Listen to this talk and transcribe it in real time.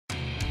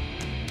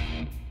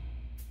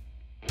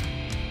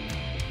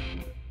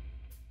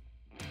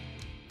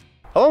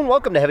Hello and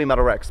welcome to Heavy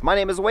Metal Rex. My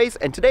name is Waze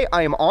and today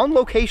I am on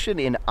location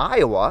in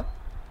Iowa.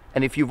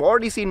 And if you've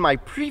already seen my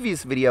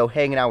previous video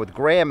hanging out with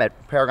Graham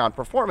at Perrin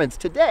Performance,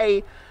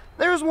 today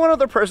there's one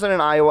other person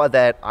in Iowa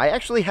that I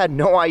actually had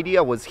no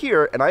idea was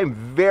here and I'm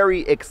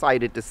very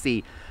excited to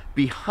see.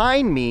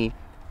 Behind me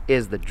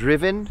is the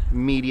Driven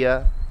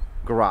Media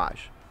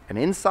Garage and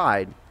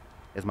inside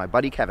is my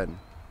buddy Kevin.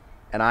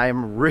 And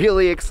I'm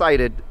really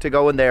excited to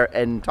go in there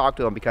and talk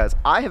to him because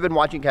I have been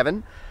watching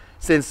Kevin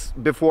since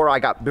before I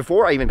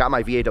even got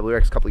my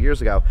WRX a couple of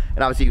years ago.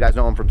 And obviously you guys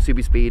know him from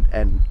Subi Speed,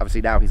 and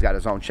obviously now he's got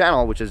his own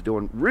channel, which is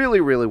doing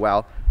really, really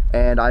well.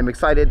 And I'm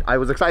excited. I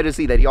was excited to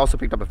see that he also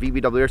picked up a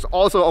WRX,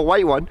 also a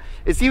white one.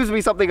 It seems to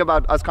be something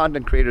about us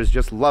content creators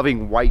just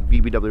loving white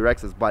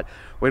WRXs. But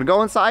we're gonna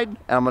go inside and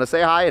I'm gonna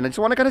say hi, and I just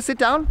wanna kind of sit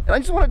down and I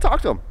just wanna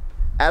talk to him.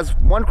 As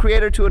one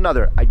creator to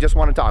another, I just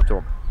wanna talk to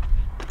him.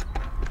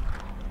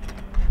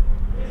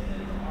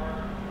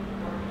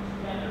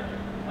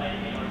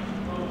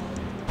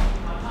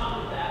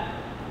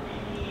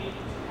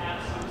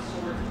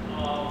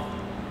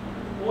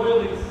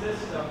 Oiling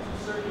system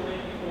to circulate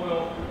the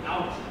oil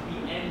throughout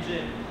the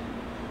engine.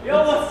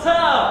 Yo, what's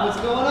up? What's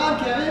going on,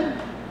 Kevin?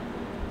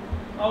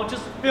 Oh,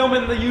 just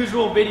filming the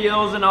usual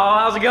videos and all.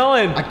 How's it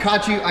going? I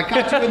caught you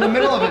in the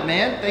middle of it,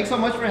 man. Thanks so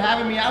much for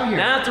having me out here.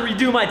 Now I have to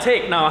redo my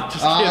take. No, I'm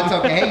just kidding. That's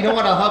okay. Hey, you know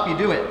what? I'll help you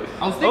do it.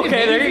 I was thinking,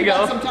 okay, there you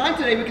go. Some time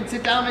today, we can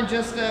sit down and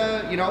just,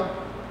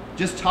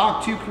 just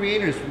talk to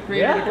creators, from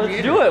creator to creator.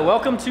 Let's do it.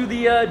 Welcome to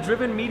the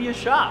Driven Media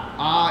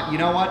shop. You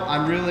know what?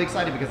 I'm really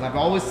excited because I've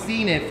always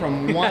seen it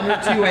from one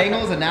or two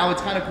angles, and now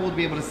it's kind of cool to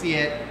be able to see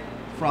it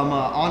from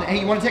on.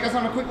 Hey, you want to take us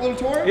on a quick little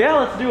tour? Yeah,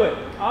 let's do it.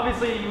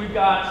 Obviously, we've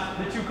got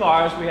the two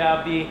cars. We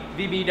have the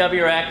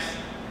WRX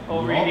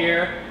over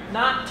here.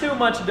 Not too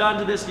much done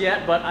to this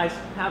yet, but I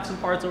have some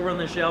parts over on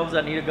the shelves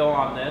that need to go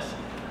on this.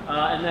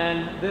 And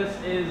then this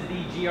is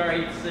the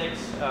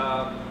GR86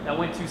 that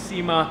went to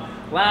SEMA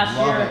last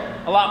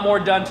year. A lot more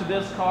done to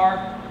this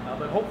car,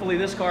 but hopefully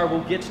this car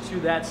will get to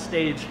that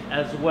stage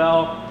as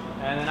well.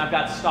 And then I've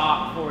got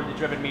stock for the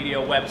Driven Media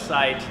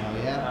website.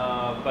 Oh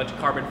yeah. A bunch of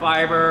carbon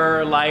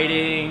fiber,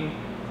 lighting,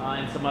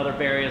 and some other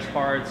various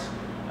parts.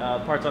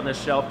 Parts on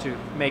this shelf to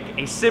make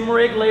a sim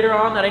rig later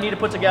on that I need to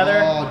put together.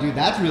 Oh, dude,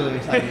 that's really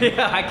exciting.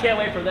 Yeah, I can't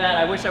wait for that.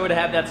 I wish I would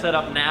have had that set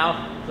up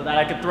now so that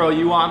I could throw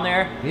you on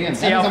there and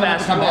see how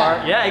fast you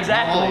are. Yeah,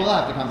 exactly. We'll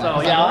have to come back.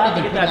 So yeah, I'll have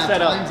to get that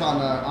set up. Times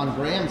on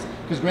Graham's,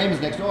 because Graham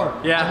is next door.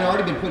 Yeah. I've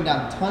already been putting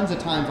down tons of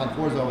times on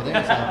Forza over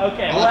there. So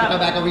okay. I'll have to come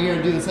back over here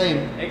and do the same.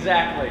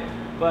 Exactly.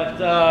 But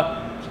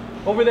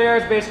over there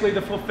is basically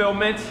the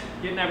fulfillment,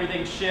 getting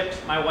everything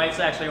shipped. My wife's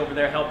actually over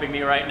there helping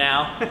me right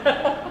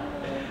now.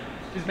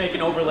 She's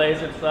making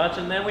overlays and such,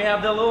 and then we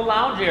have the little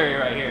lounge area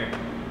right here.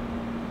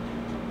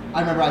 I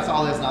remember I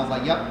saw this and I was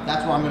like, yep,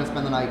 that's where I'm going to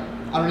spend the night.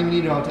 I don't even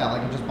need a hotel, I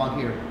can just bunk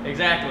here.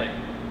 Exactly.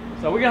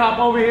 So we're going to hop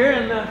over here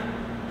and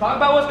talk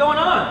about what's going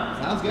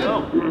on. Sounds good.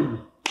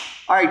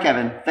 All right,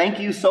 Kevin, thank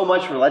you so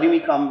much for letting me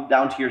come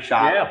down to your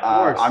shop. Yeah,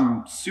 of course.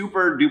 I'm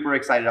super duper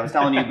excited. I was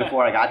telling you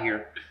before I got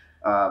here,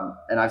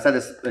 and I've said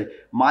this,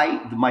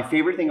 my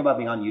favorite thing about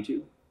being on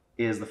YouTube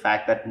is the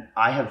fact that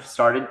I have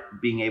started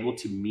being able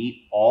to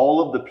meet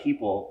all of the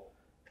people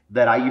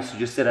that I used to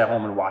just sit at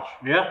home and watch.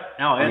 Yeah,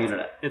 no, on the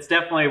internet. It's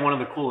definitely one of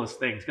the coolest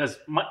things because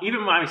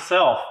even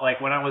myself,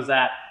 like when I was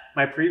at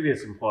my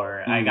previous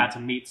employer, I got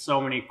to meet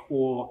so many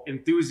cool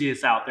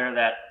enthusiasts out there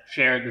that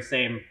shared the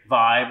same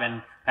vibe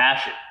and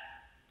passion.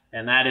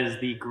 And that is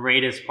the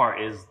greatest part,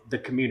 is the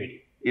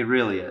community. It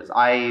really is.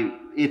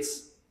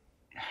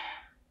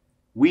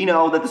 We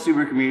know that the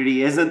Subaru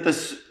community isn't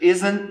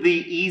the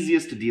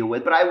easiest to deal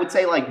with, but I would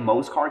say like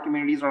most car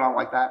communities are not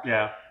like that.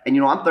 Yeah. And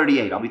you know, I'm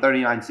 38, I'll be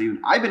 39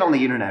 soon. I've been on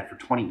the internet for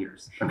 20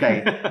 years,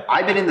 okay?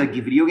 I've been in the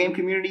video game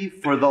community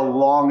for the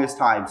longest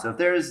time. So if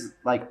there's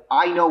like,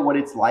 I know what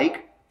it's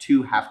like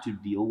to have to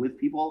deal with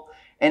people.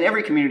 And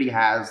every community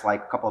has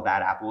like a couple of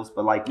bad apples,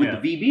 but like with the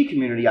VB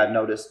community, I've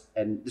noticed,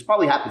 and this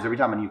probably happens every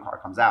time a new car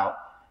comes out,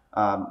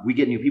 we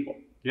get new people.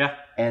 Yeah.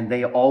 And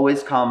they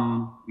always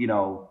come, you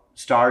know,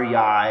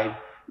 starry-eyed,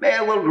 maybe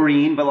a little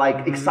green, but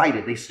like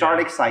excited. They start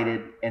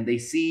excited and they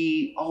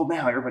see, oh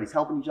man, everybody's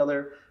helping each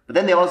other. But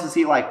then they also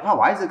see like, oh,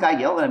 why is this guy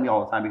yelling at me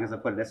all the time because I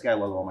put an STI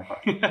logo on my car?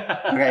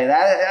 Okay,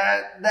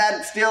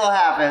 that still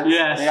happens.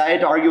 Yes. I had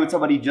to argue with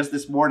somebody just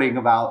this morning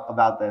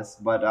about this,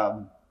 but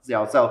you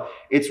know, so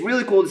it's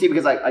really cool to see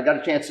because I got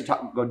a chance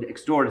to go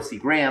next door to see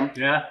Graham.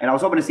 Yeah. And I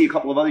was hoping to see a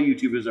couple of other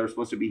YouTubers that are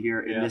supposed to be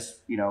here in this,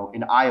 you know,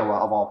 in Iowa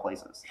of all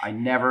places. I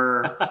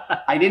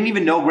didn't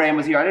even know Graham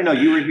was here. I didn't know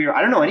you were here.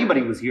 I don't know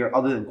anybody was here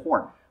other than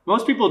Corn.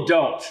 Most people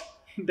don't.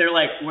 They're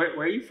like, where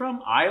are you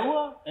from?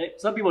 Iowa?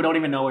 Some people don't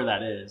even know where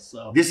that is.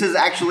 So this is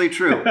actually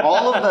true.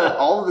 All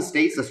of the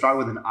states that start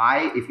with an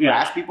I, if you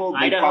ask people,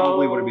 they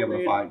probably wouldn't be able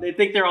to find. They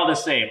think they're all the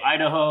same.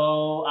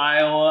 Idaho,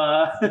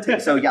 Iowa.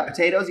 So you got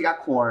potatoes, you got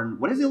corn.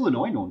 What is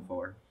Illinois known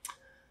for?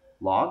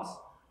 Logs?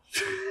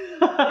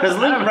 Because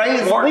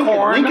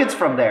Lincoln's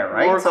from there,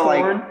 right? More so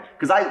corn. like,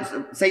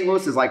 because St.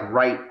 Louis is like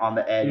right on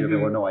the edge of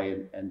Illinois,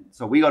 and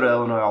so we go to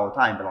Illinois all the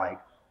time. But like,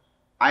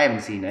 I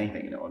haven't seen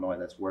anything in Illinois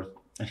that's worth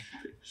anything.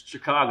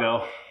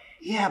 Chicago.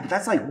 Yeah, but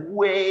that's like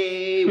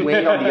way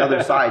on the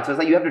other side. So it's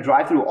like you have to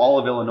drive through all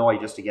of Illinois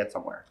just to get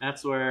somewhere.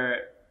 That's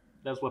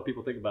what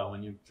people think about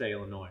when you say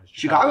Illinois.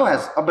 Chicago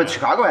has, but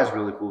Chicago has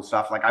really cool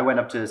stuff. Like I went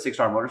up to 6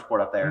 Star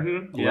Motorsport up there a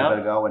little bit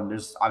ago, and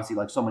there's obviously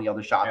like so many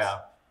other shops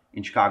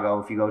in Chicago.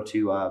 If you go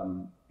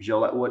to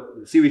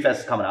Seaweed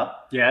Fest is coming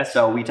up. Yes.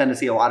 So we tend to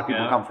see a lot of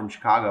people come from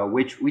Chicago,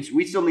 which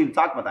we still need to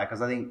talk about that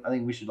because I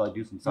think we should like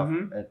do some stuff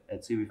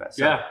at Seaweed Fest.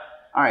 So,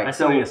 all right, I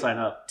still need to sign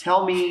up.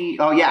 Tell me,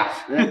 people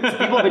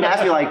have been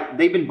asking me, like,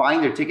 they've been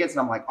buying their tickets, and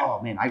I'm like, oh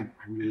man, I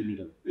really need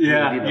to.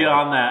 Get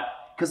on that.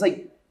 Because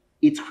like,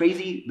 it's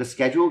crazy. The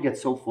schedule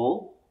gets so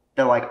full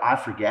that like I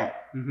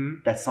forget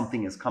that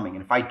something is coming,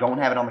 and if I don't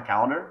have it on the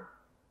calendar,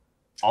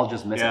 I'll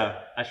just miss it. Yeah,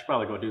 I should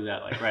probably go do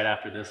that like right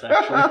after this.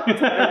 Actually,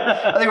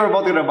 I think we're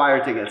both gonna buy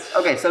our tickets.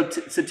 Okay, so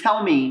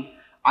tell me,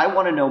 I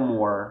want to know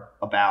more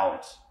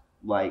about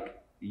like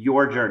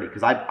your journey,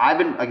 because I've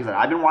been, like I said,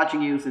 I've been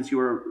watching you since you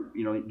were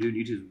doing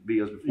YouTube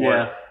videos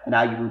before, and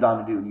now you moved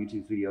on to doing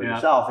YouTube videos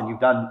yourself, and you've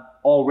done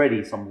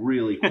already some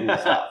really cool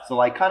stuff. So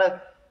like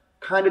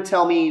kind of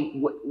tell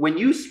me when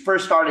you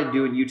first started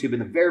doing YouTube in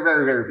the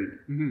very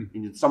beginning,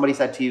 and somebody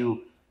said to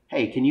you,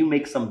 hey, can you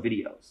make some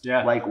videos?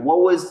 Yeah. Like what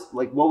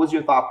was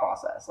your thought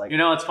process? Like,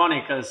 it's funny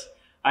because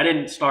I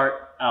didn't start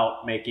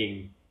out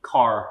making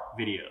car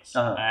videos.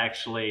 I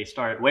actually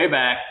started way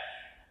back,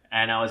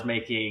 and I was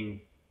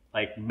making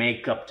like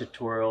makeup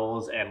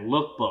tutorials and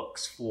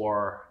lookbooks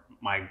for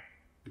my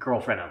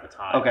girlfriend at the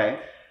time. Okay.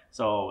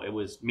 So it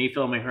was me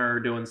filming her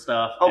doing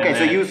stuff. Okay,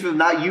 so you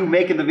not you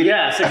making the video?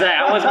 Yes, exactly.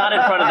 I was not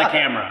in front of the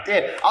camera.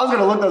 Damn, I was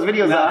gonna look those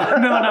videos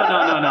up.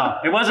 No.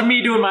 It wasn't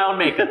me doing my own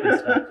makeup and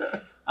stuff.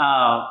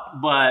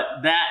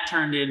 But that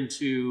turned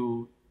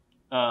into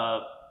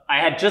I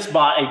had just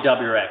bought a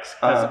WRX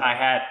because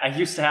I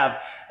used to have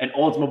an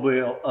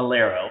Oldsmobile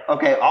Alero.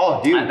 Okay.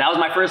 Oh, dude. That was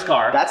my first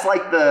car. That's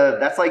like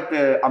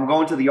the I'm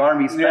going to the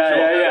Army special.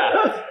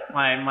 Yeah.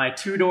 my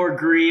 2-door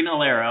green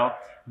Alero.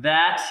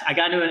 That I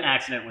got into an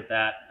accident with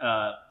that.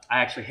 I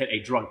actually hit a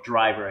drunk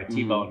driver. I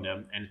T-boned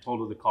him and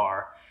totaled the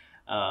car.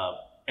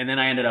 And then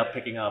I ended up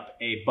picking up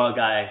a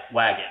bug-eye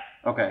wagon.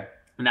 Okay.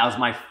 And that was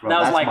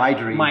my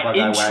dream. My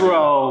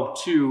intro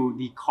to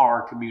the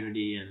car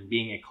community and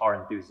being a car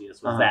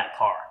enthusiast was that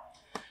car.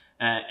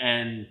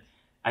 And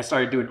I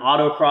started doing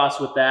autocross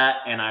with that,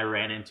 and I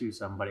ran into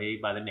somebody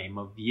by the name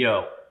of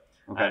Yo.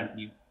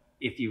 Okay.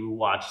 If you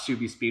watch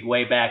Subi Speed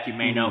way back, you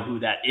may know who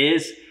that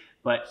is.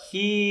 But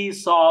he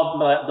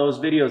saw those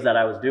videos that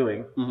I was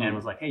doing and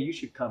was like, hey, you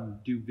should come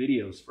do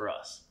videos for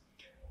us.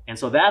 And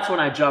so that's when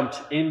I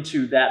jumped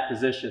into that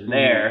position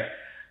there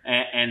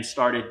and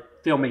started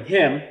filming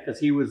him, because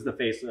he was the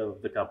face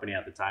of the company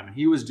at the time, and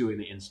he was doing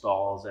the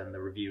installs and the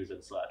reviews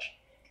and such.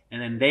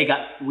 And then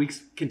we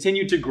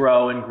continued to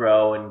grow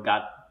and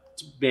got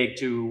big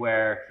to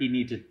where he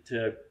needed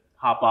to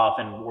hop off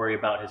and worry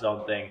about his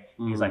own thing.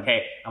 He's like,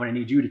 hey, I'm gonna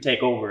need you to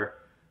take over.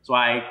 So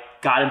I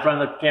got in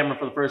front of the camera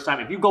for the first time.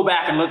 If you go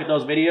back and look at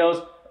those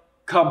videos,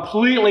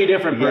 completely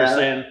different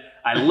person.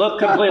 I look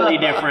completely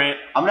different.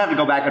 I'm gonna have to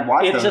go back and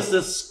watch them. It's just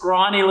this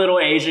scrawny little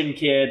Asian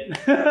kid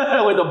with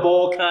a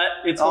bowl cut.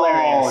 It's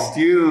hilarious. Oh,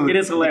 dude. It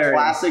is hilarious. The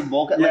classic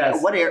bowl cut. Yes.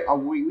 Like, what are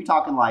we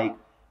talking like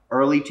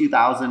early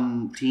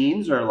 2000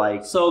 teens or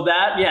like? So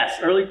that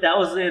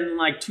was in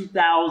like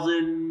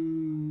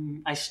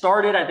 2000. I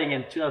started, I think,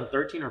 in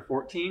 2013 or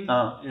 14.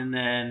 And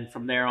then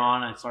from there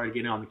on, I started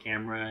getting on the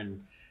camera,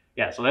 and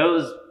so that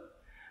was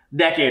a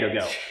decade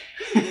ago.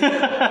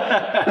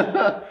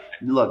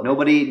 Look,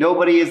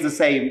 nobody is the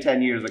same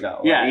 10 years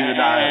ago. Yeah,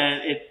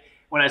 and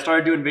when I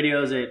started doing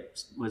videos,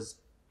 it was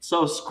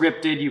so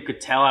scripted. You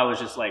could tell I was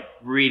just like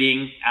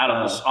reading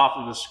off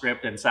of a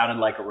script and sounded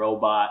like a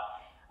robot.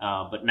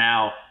 But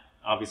now,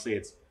 obviously,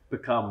 it's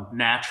become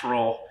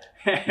natural.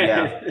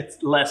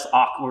 It's less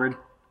awkward.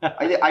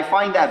 I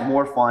find that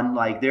more fun.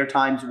 Like there are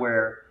times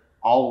where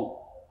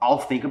I'll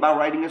think about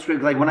writing a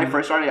script. Like when I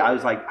first started, I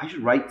was like, I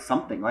should write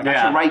something. Like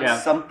I should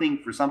write something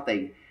for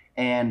something.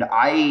 And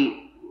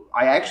I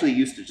actually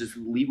used to just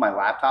leave my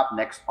laptop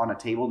on a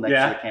table next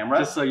to the camera,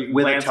 just so you can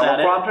with a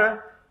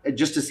teleprompter,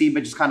 just to see,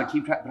 but just kind of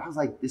keep track. But I was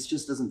like, this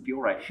just doesn't feel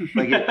right.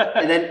 Like,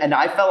 and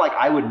I felt like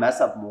I would mess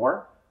up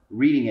more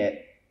reading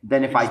it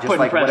than if I just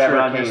like whatever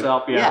came.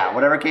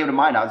 Whatever came to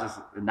mind.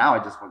 Now I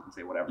just fucking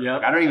say whatever.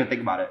 Like, I don't even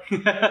think about it,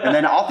 and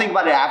then I'll think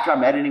about it after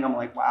I'm editing. I'm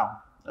like, wow,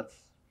 that was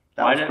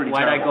pretty terrible.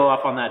 Why did I go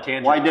off on that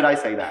tangent? Why did I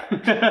say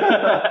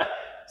that?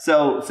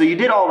 So you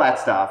did all that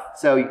stuff.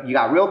 So you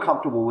got real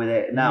comfortable with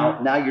it.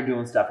 Now you're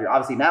doing stuff here.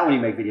 Obviously, now when you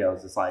make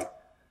videos, it's like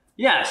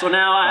so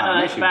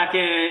now back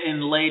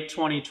in late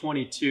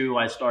 2022,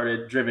 I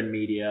started Driven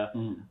Media,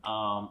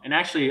 and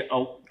actually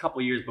a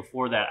couple years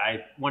before that, I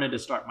wanted to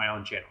start my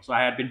own channel. So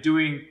I had been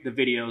doing the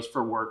videos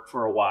for work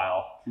for a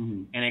while,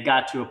 and it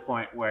got to a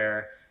point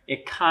where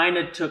it kind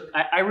of took.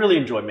 I really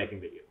enjoy making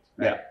videos,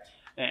 right?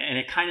 And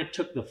it kind of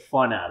took the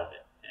fun out of it.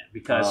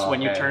 Because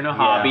when you turn a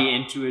hobby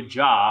into a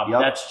job,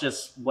 that's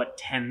just what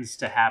tends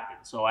to happen.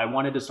 So I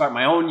wanted to start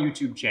my own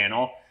YouTube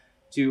channel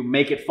to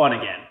make it fun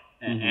again.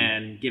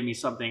 and give me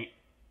something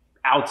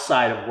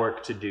outside of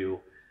work to do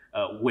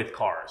with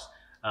cars.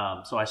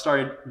 So I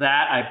started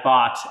that. I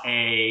bought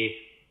a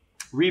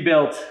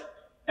rebuilt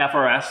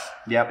FRS.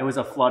 Yep. It was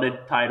a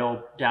flooded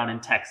title down in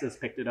Texas.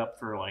 Picked it up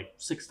for like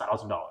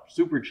 $6,000,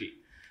 super cheap.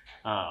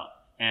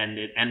 And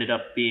it ended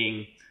up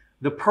being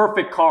the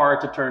perfect car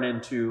to turn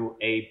into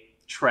a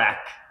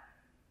track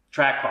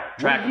car.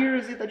 What year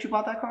is it that you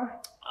bought that car?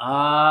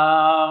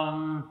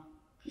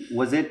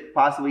 Was it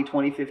possibly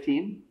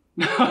 2015?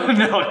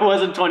 No, it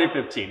wasn't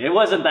 2015. It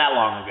wasn't that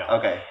long ago.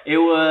 Okay. It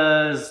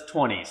was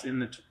 20s in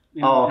the.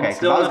 Okay.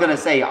 Because I was gonna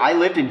say I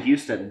lived in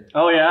Houston.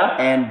 Oh yeah.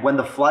 And when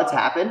the floods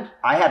happened,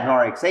 I had an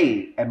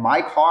RX-8, and my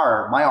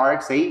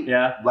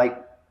RX-8,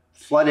 like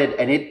flooded,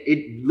 and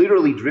it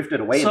literally drifted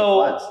away in the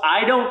floods.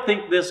 I don't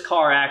think this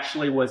car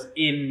actually was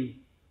in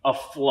a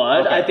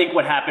flood. Okay. I think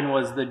what happened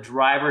was the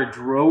driver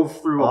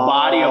drove through a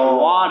body of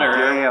water.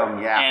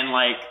 Damn, yeah. And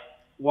like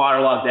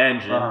waterlogged the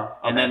engine,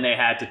 and then they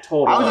had to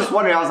total. I was just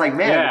wondering. I was like,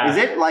 man, is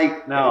it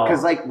like no?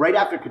 Because like right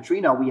after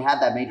Katrina, we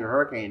had that major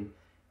hurricane,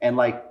 and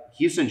like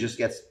Houston just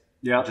gets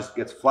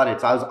flooded.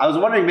 So I was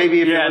wondering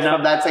maybe if it was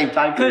from that same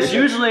time. Because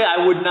usually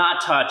I would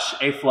not touch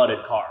a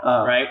flooded car,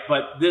 right?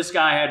 But this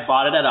guy had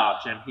bought it at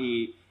auction.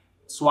 He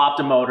swapped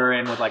a motor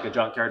in with like a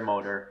junkyard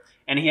motor,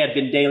 and he had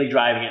been daily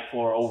driving it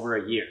for over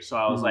a year. So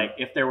I was like,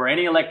 if there were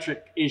any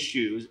electric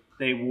issues,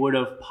 they would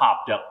have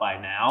popped up by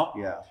now.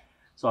 Yeah.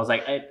 So I was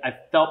like, I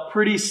felt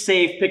pretty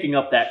safe picking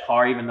up that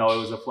car, even though it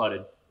was a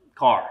flooded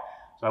car.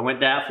 So I went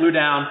down, flew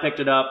down,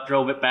 picked it up,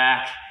 drove it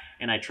back,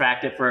 and I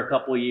tracked it for a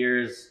couple of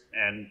years,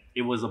 and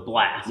it was a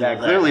blast. Yeah,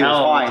 clearly it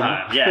was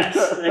fine.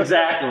 Yes,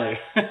 exactly.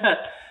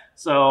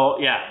 So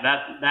yeah,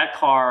 that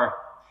car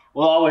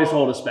will always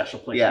hold a special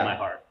place in my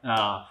heart.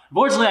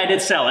 Unfortunately, I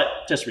did sell it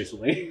just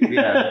recently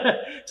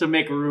to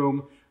make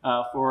room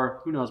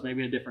for, who knows,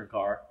 maybe a different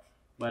car.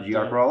 But, GR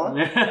Corolla?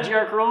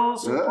 GR Corolla,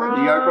 Supra.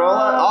 GR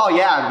Corolla? Oh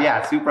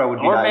yeah, Supra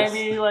would be nice. Or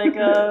maybe like,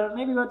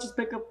 maybe I'll just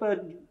pick up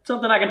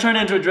something I can turn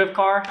into a drift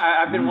car.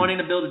 I've been wanting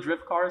to build a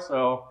drift car,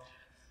 so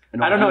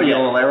I don't know yet.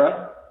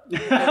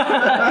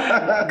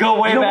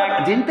 Go way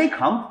back. Didn't they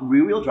come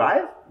rear-wheel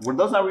drive? Were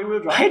those not rear-wheel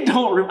drive?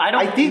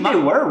 I think they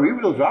were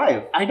rear-wheel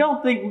drive. I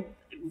don't think,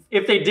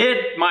 if they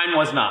did, mine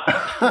was not.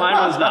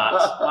 Mine was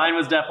not. Mine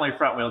was definitely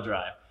front-wheel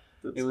drive.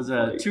 It was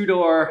a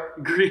two-door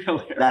green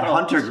Alero. That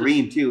hunter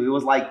green too. It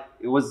was like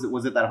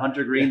was it that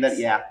hunter green that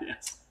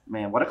Yes.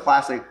 Man, what a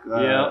classic.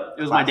 Yeah,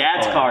 it was my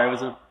dad's car. It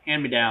was a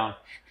hand-me-down.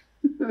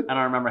 I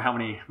don't remember how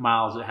many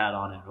miles it had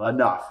on it.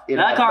 Enough.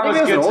 That car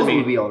was good to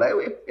me.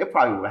 It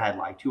probably would have had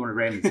like 200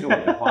 grand and still would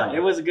have been fine.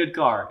 It was a good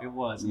car. It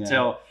was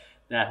until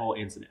that whole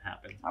incident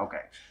happened.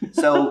 Okay.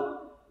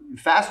 So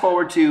fast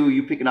forward to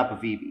you picking up a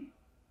VB.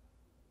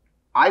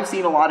 I've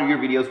seen a lot of your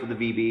videos with the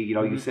VB, you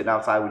know, you sitting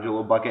outside with your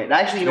little bucket. And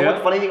actually, you know what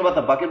the funny thing about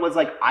the bucket was,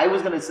 like, I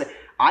was going to say,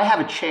 I have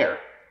a chair.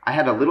 I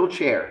had a little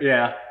chair.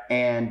 Yeah.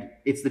 And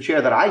it's the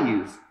chair that I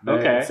use.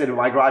 Okay. I sit in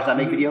my garage and I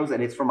make videos,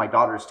 and it's from my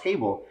daughter's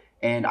table.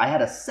 And I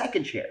had a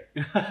second chair.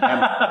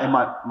 And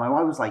my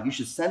wife was like, you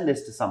should send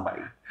this to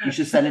somebody. You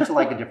should send it to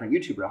like a different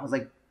YouTuber. I was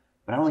like,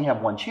 but I only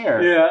have one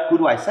chair. Yeah. Who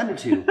do I send it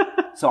to?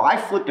 So I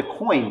flipped a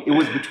coin. It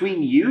was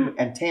between you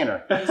and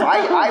Tanner. So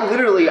I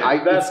literally,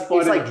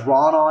 it's like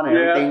drawn on and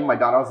everything. My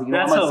daughter was like, you know,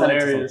 I'm going to send it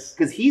to him.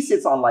 Because he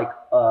sits on like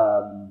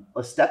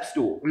a step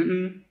stool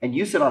and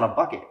you sit on a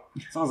bucket.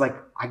 So I was like,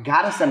 I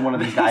got to send one of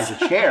these guys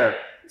a chair.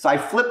 So I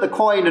flipped the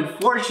coin.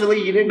 Unfortunately,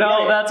 you didn't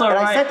get it. That's all right.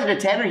 And I sent it to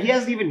Tanner. He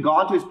hasn't even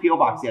gone to his P.O.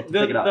 box yet to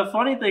pick it up. The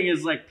funny thing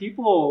is, like,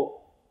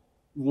 people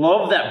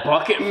love that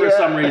bucket for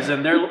some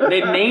reason.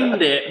 They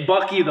named it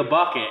Bucky the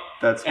Bucket.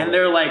 That's funny. And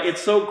they're like,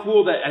 it's so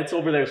cool that it's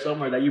over there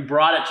somewhere, that you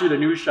brought it to the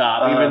new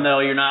shop, even though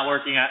you're not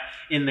working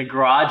in the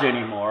garage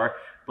anymore.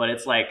 But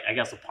it's like, I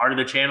guess, a part of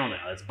the channel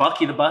now. It's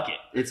Bucky the Bucket.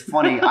 It's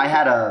funny.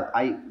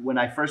 When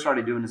I first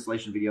started doing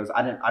installation videos,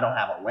 I don't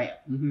have a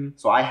lamp.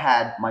 So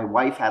my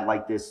wife had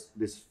like this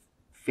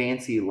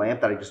fancy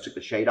lamp that I just took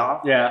the shade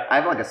off. Yeah. I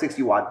have like a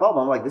 60-watt bulb.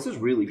 I'm like, this is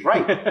really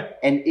bright.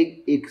 And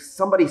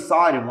somebody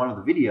saw it in one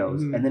of the videos,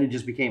 and then it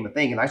just became a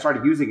thing. And I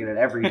started using it in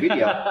every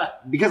video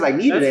because I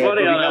needed it. That's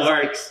funny how that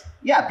works.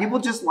 Yeah, people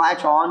just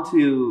latch on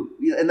to,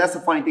 and that's the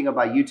funny thing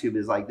about YouTube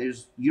is like,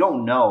 you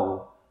don't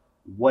know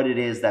what it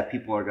is that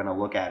people are going to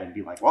look at and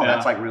be like, well,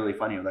 that's like really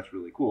funny, or that's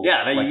really cool.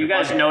 Yeah, like you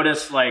guys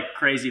notice like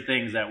crazy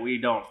things that we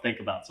don't think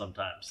about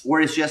sometimes. Or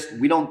it's just,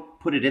 we don't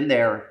put it in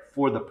there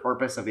for the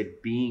purpose of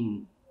it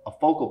being a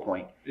focal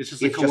point. It's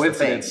just a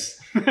coincidence.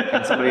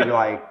 And somebody will be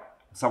like,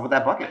 what's up with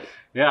that bucket?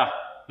 Yeah,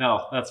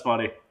 no, that's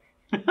funny.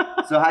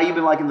 So how you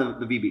been liking the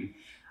VB?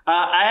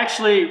 I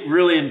actually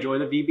really enjoy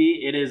the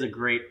VB. It is a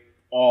great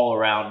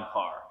all-around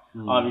car.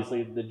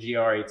 Obviously, the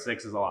GR86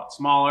 is a lot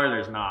smaller.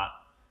 There's not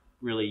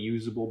really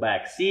usable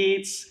back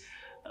seats.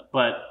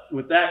 But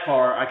with that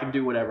car, I can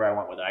do whatever I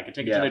want with it. I can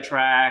take it to the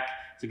track.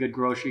 It's a good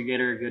grocery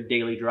getter, good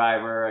daily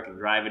driver. I can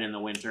drive it in the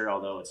winter,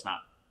 although it's not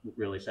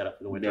really set up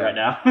for the winter right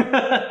now.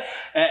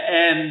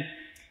 And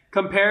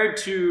compared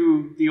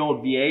to the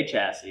old VA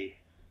chassis,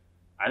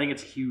 I think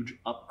it's a huge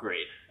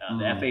upgrade.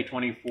 The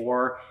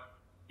FA24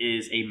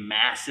 is a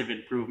massive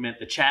improvement.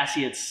 The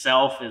chassis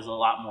itself is a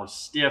lot more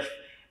stiff,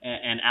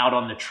 and out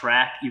on the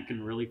track, you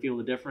can really feel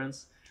the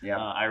difference. Yeah.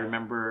 I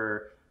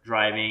remember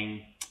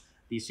driving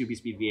the Super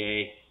Speed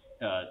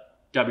VA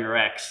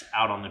WRX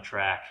out on the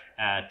track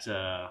at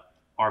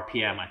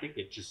RPM. I think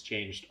it just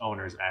changed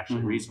owners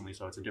actually recently,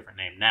 so it's a different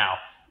name now.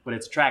 But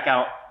it's a track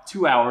out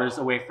 2 hours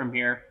away from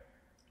here.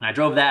 And I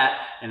drove that,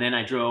 and then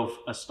I drove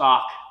a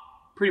stock,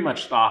 pretty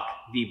much stock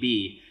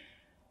VB,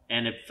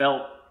 and it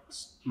felt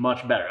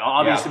much better.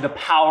 Obviously, the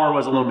power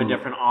was a little bit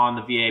different on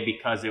the VA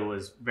because it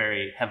was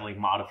very heavily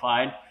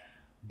modified,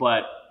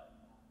 but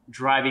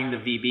driving the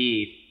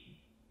VB,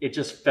 it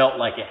just felt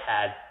like it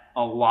had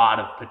a lot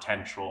of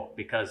potential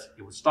because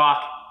it was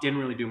stock, didn't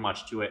really do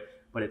much to it,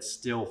 but it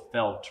still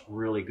felt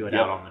really good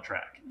out on the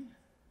track.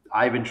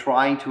 I've been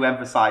trying to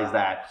emphasize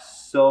that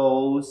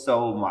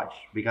so much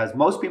because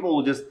most people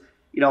will just,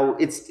 you know,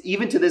 it's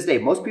even to this day,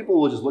 most people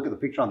will just look at the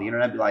picture on the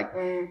internet and be like,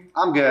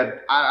 I'm good.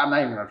 I'm not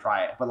even gonna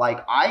try it. But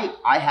like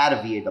I had a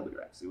VA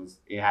WRX.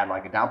 It had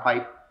like a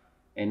downpipe,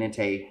 an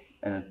intake,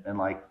 and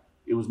like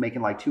it was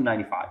making like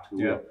 295 to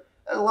the wheel.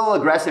 A little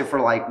aggressive for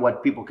like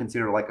what people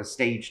consider like a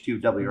stage 2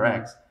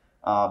 WRX.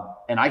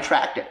 And I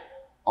tracked it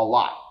a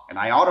lot, and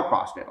I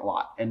autocrossed it a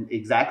lot. And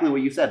exactly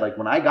what you said, like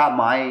when I got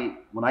my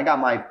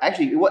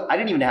actually I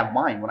didn't even have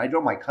mine. When I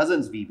drove my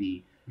cousin's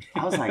VB,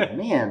 I was like,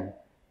 man,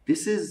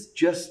 this is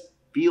just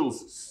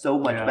feels so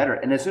much better.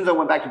 And as soon as I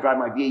went back to drive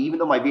my VA, even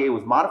though my VA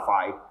was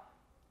modified,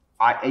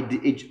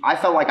 I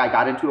felt like I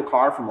got into a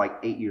car from like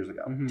 8 years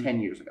ago, 10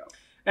 years ago.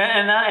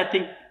 And that, I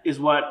think, is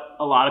what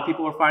a lot of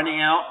people are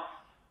finding out.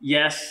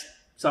 Yes,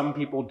 some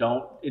people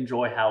don't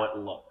enjoy how it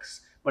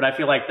looks, but I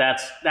feel like that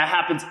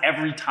happens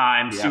every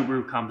time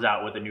Subaru comes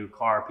out with a new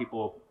car.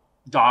 People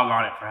dog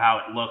on it for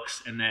how it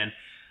looks, and then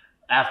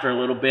after a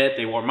little bit,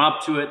 they warm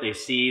up to it. They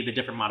see the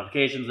different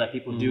modifications that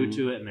people do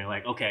to it, and they're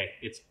like, okay,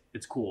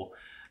 it's cool.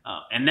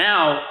 And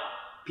now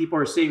people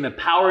are seeing the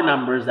power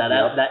numbers that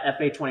that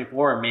FA24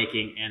 are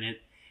making,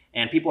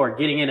 and people are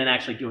getting in and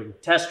actually doing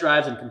test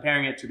drives and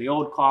comparing it to the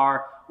old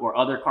car or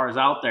other cars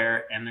out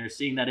there, and they're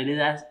seeing that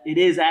it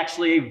is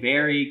actually a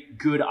very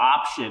good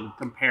option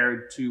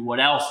compared to what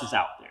else is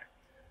out there.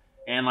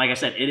 And like I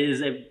said, it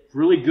is a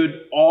really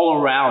good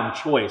all-around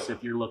choice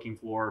if you're looking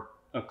for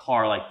a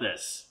car like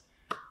this.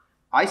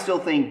 I still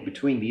think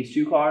between these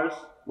two cars,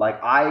 like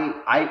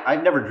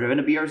I've never driven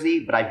a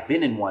BRZ, but I've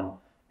been in one,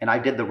 and I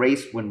did the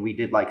race when we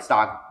did like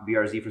stock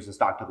BRZ versus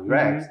stock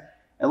WRX.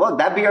 And look,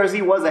 that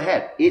BRZ was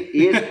ahead. It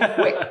is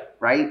quick,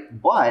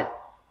 right? But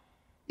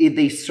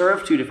they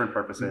serve two different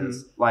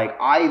purposes. Like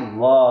I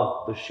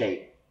love the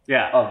shape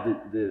of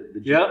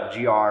the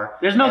GR.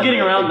 There's no getting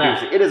around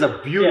that. It is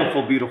a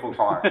beautiful, beautiful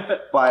car.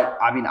 But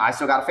I mean, I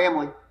still got a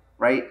family,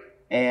 right?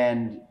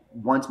 And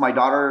once my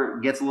daughter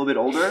gets a little bit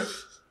older,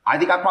 I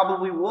think I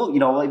probably will, you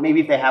know, like maybe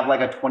if they have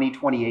like a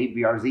 2028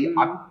 BRZ,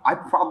 I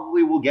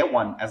probably will get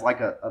one as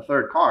like a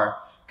third car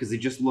because it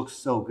just looks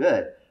so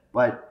good.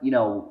 But, you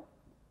know,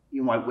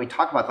 we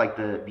talk about like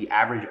the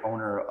average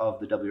owner of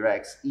the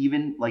WRX,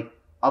 even like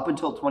up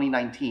until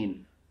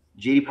 2019,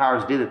 JD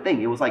Powers did a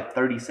thing. It was like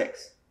 36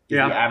 is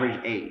the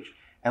average age.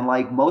 And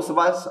like most of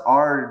us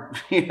are,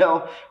 you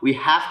know, we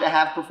have to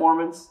have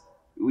performance.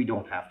 We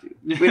don't have to.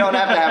 We don't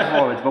have to have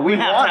performance, but we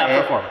want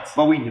it. Performance.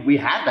 But we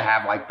have to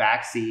have like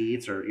back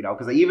seats or, you know,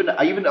 because even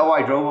though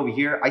I drove over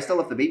here, I still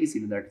left the baby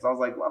seat in there because I was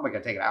like, well, I'm not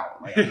gonna take it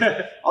out. Like,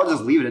 I'll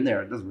just leave it in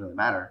there. It doesn't really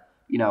matter,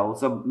 you know.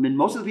 So I mean,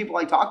 most of the people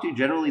I talk to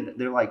generally,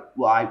 they're like,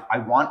 well, I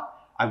want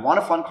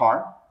a fun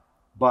car,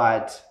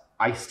 but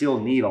I still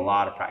need a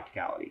lot of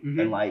practicality.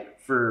 And like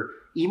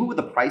even with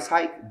the price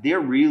hike, there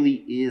really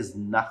is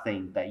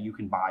nothing that you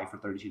can buy for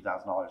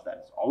 $32,000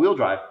 that is all-wheel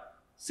drive,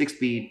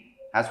 6-speed.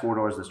 Has 4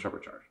 doors that's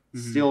turbocharged.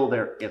 Still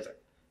there isn't.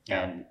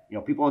 And you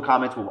know, people in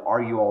comments will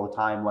argue all the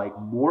time like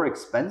more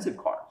expensive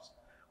cars.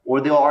 Or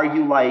they'll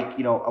argue like,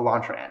 you know,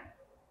 Elantra N.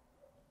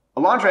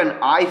 Elantra N,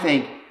 I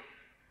think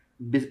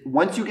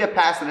once you get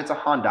past that it's a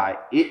Hyundai,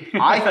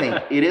 I think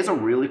it is a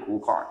really cool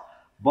car.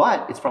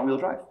 But it's front wheel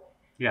drive.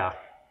 Yeah.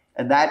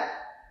 And that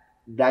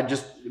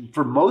just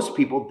for most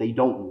people, they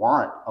don't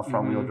want a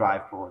front wheel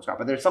drive performance car.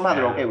 But they're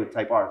okay with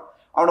Type R.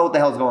 I don't know what the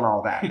hell's going on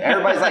with that.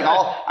 Everybody's like,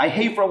 oh, I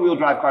hate front-wheel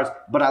drive cars,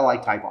 but I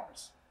like Type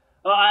Rs.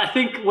 Well, I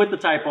think with the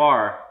Type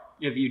R,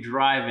 if you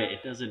drive it,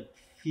 it doesn't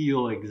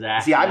feel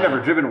exactly I've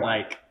never driven one.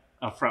 Like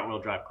a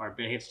front-wheel drive car. It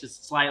behaves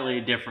just slightly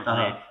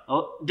differently.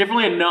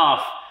 Differently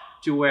enough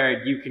to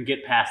where you can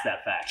get past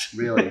that fact.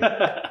 Really?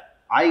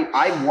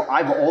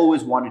 I've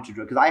always wanted to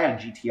drive, because I had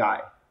a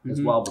GTI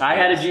as well. I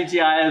had a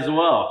GTI as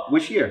well.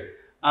 Which year?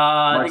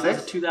 I think it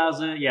was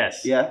 2000,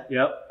 yes. Yeah?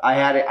 Yep. I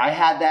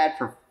had that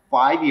for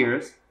 5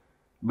 years.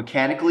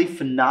 Mechanically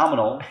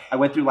phenomenal. I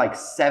went through like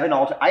 7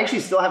 I actually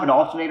still have an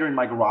alternator in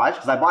my garage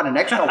because I bought an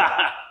extra one.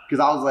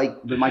 Because I was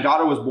like, my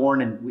daughter was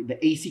born and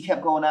the AC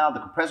kept going out, the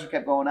compressor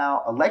kept going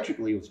out.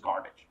 Electrically, it was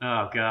garbage.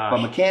 Oh gosh.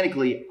 But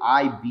mechanically,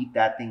 I beat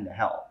that thing to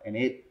hell. And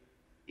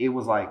it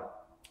was like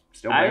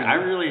still I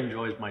really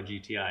enjoyed my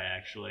GTI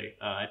actually.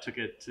 I took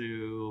it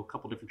to a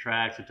couple different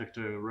tracks. I took it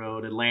to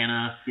Road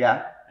Atlanta.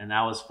 Yeah. And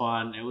that was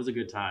fun. It was a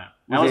good time.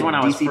 That was when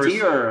I was first.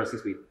 DCT or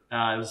 6-speed?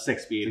 It was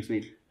 6-speed.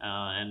 6-speed.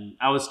 And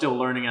I was still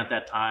learning at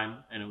that time,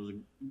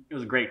 and it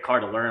was a great car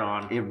to learn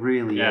on. It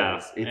really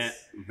is.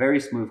 It's very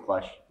smooth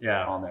clutch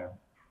on there.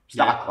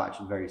 Stock clutch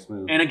is very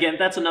smooth. And again,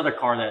 that's another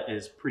car that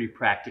is pretty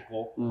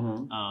practical,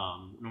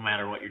 no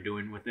matter what you're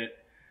doing with it.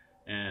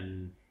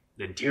 And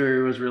the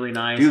interior was really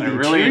nice. Dude, I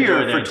really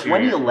enjoyed the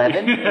interior.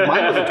 2011,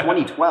 mine was a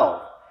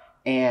 2012.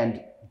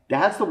 And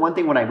that's the one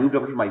thing when I moved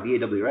over to my VA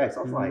WRX,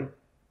 I was like,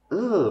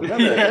 ugh,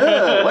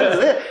 what is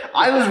it?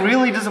 I was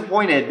really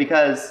disappointed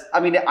because,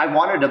 I mean, I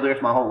wanted a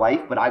WRX my whole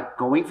life, but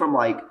going from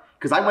like,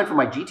 because I went from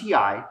my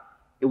GTI,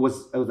 it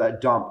was a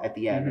dump at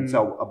the end. And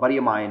so a buddy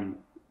of mine,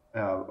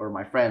 or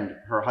my friend,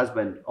 her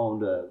husband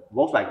owned a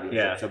Volkswagen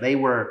dealership. So they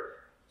were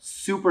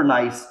super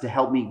nice to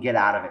help me get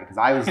out of it because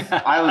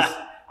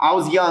I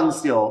was young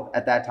still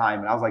at that time,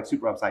 and I was like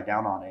super upside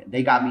down on it.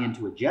 They got me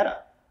into a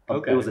Jetta.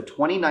 It was a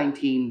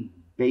 2019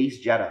 base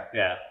Jetta.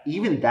 Yeah.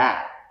 Even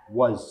that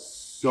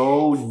was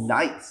so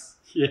nice.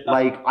 Yeah.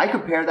 Like I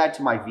compare that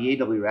to my VA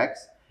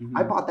WRX.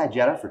 I bought that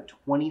Jetta for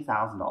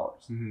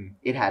 $20,000.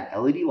 It had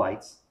LED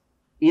lights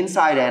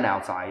inside and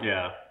outside.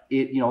 Yeah.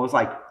 It was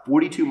like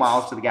 42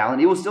 miles to the gallon.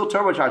 It was still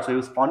turbocharged, so it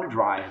was fun to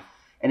drive.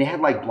 And it had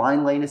like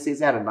blind lane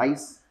assist. It had a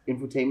nice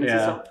infotainment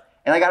system.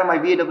 And I got on my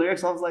VA WRX,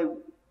 and I was like,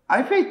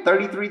 I paid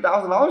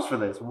 $33,000 for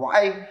this.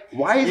 Why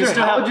is there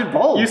halogen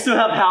bulbs? You still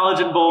have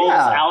halogen bulbs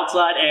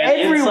outside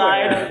and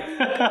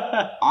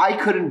inside. I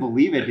couldn't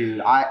believe it,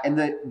 dude. And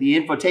the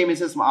infotainment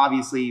system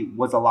obviously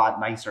was a lot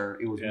nicer.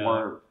 It was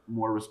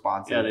more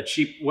responsive. Yeah, the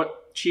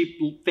cheap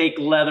fake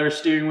leather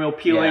steering wheel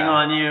peeling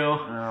on you.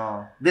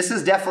 Oh. This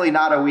is definitely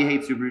not a We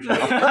Hate Subaru show.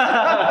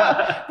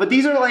 But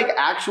these are like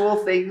actual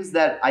things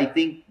that I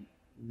think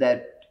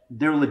that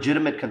they're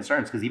legitimate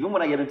concerns. Because even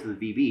when I get into the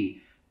VB,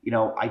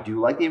 I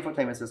do like the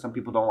infotainment system.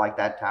 People don't like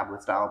that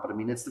tablet style, but I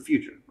mean, it's the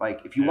future.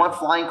 Like, if you want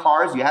flying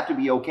cars, you have to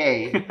be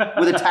okay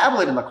with a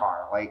tablet in the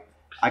car. Like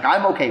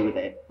I'm okay with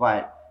it,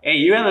 but. Hey,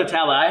 you have the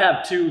tablet. I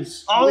have two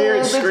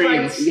weird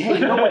screens. Right. Hey, you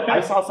know what? I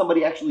saw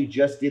somebody actually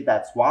just did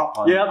that swap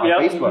on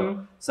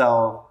Facebook.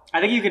 So I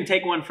think you can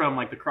take one from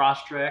like the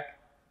Crosstrek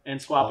and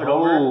swap it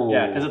over.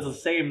 Yeah, because it's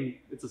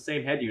the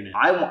same head unit.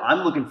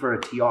 I'm looking for a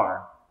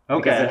TR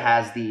because it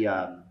has the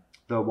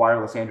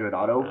wireless Android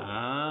Auto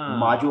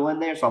module in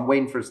there. So I'm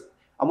waiting for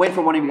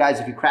one of you guys.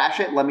 If you crash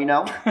it, let me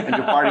know. And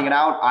you're parting it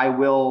out, I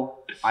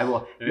will. I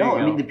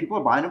mean, the people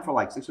are buying them for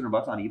like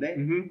 $600 on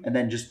eBay, and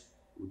then just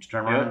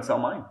turn around and sell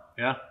mine.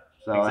 Yeah.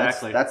 So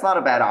that's not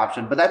a bad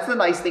option. But that's the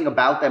nice thing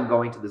about them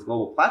going to this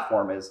global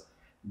platform is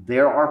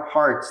there are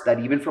parts that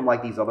even from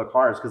like these other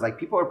cars, because like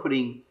people are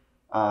putting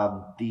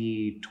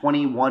the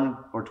 21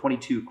 or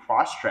 22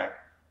 Crosstrek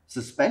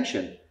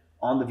suspension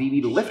on the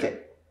VB to lift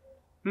it.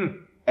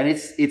 And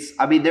it's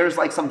I mean, there's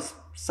like some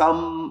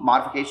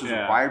modifications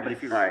required, but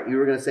if you're you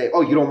were gonna say,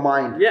 oh, you don't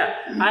mind. Yeah,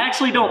 I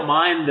actually don't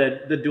mind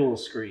the dual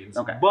screens.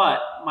 Okay. But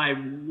my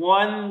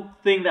one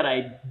thing that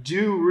I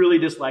do really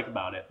dislike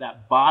about it,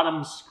 that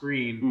bottom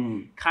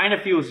screen kind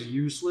of feels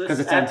useless because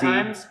it's at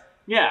times.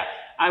 Yeah,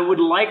 I would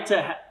like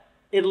to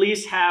at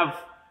least have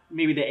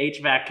maybe the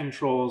HVAC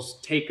controls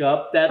take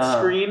up that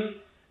screen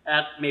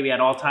maybe at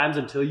all times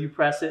until you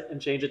press it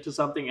and change it to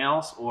something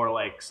else, or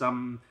like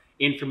some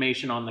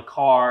information on the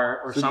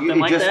car or something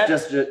like that.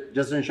 Just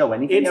doesn't show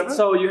anything ever?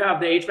 So you have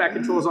the HVAC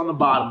controls on the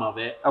bottom of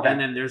it, and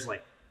then there's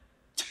like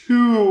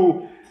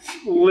 2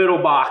 little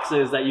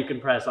boxes that you can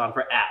press on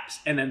for apps,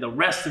 and then the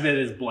rest of it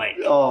is blank.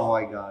 Oh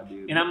my god,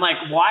 dude. And I'm like,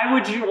 why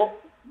would you,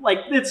 like,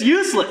 it's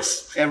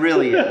useless. It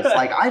really is.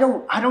 Like, I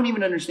don't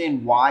even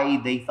understand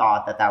why they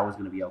thought that was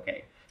going to be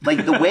okay.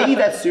 Like, the way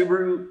that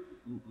Subaru,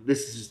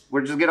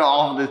 we're just gonna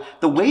all of this.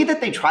 The way that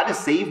they try to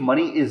save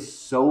money is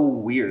so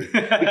weird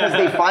because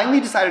they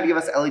finally decided to give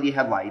us LED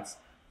headlights,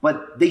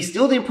 but they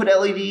still didn't put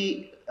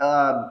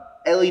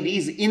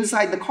LEDs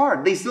inside the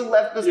car. They still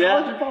left the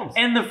halogen bulbs.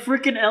 And the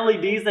freaking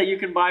LEDs that you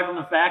can buy from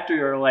the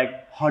factory are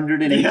like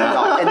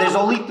 $180. And there's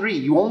only 3.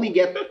 You only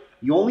get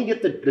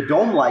the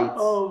dome lights.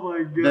 Oh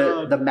my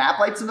god. The map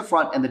lights in the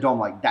front and the dome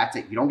light. That's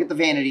it. You don't get the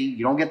vanity.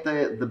 You don't get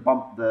the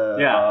bump.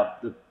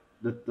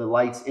 The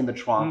lights in the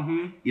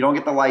trunk. You don't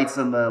get the lights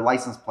and the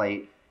license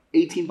plate.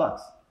 $18.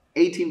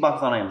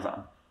 $18 on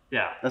Amazon.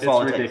 Yeah, that's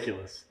all it's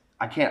ridiculous.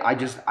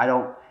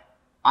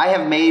 I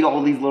have made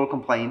all these little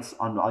complaints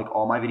on like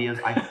all my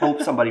videos. I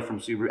hope somebody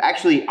from Subaru.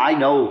 Actually, I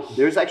know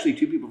there's actually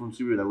 2 people from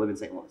Subaru that live in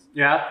St. Louis.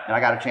 Yeah. And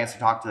I got a chance to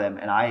talk to them,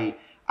 and I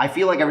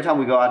feel like every time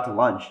we go out to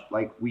lunch,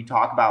 like we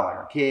talk about like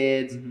our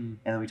kids, and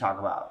then we talk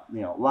about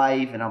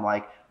life, and I'm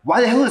like,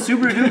 why the hell is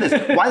Subaru doing this?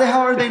 Why the hell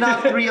are they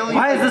not 3 LEDs?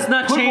 Why is this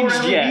not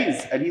changed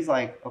yet? And he's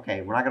like,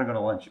 okay, we're not gonna go to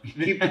lunch.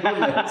 Keep doing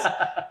this.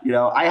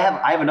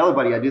 I have another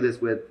buddy I do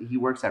this with. He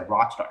works at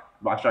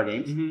Rockstar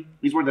Games.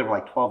 He's worked there for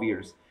like 12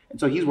 years. And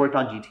so he's worked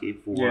on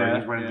GTA 4,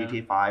 he's worked on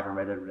GTA 5 and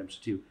Red Dead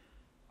Redemption 2.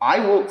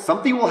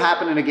 Something will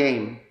happen in a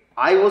game.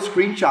 I will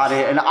screenshot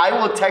it and I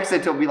will text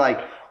it to be like,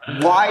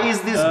 why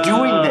is this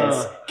doing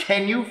this?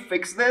 Can you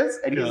fix this?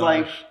 And he's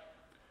like,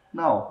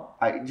 no,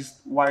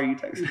 why are you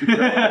texting me?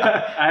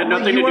 I had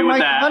nothing to do with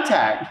that.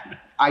 Contact.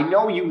 I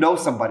know you know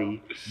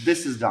somebody.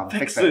 This is dumb.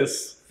 Fix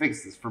this.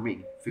 Fix this for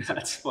me. Fix it.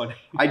 That's funny.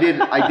 I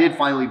did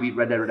finally beat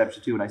Red Dead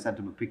Redemption 2, and I sent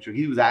him a picture.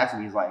 He was asking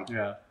me, he's like,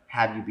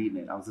 have you beaten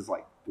it? I was just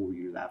like 4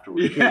 years after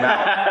it came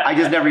out. I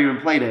just never even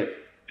played it.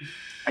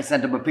 I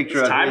sent him a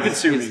picture of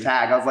his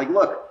tag. I was like,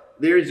 look,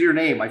 there's your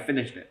name. I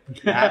finished it.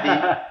 You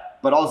happy?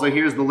 But also,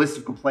 here's the list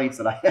of complaints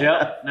that I have.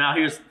 Yep. Now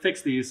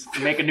fix these.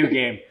 Make a new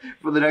game.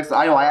 For the next,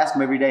 I know. I ask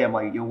him every day. I'm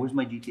like, yo, where's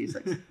my GTA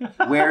 6?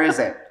 Where is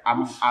it?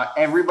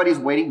 Everybody's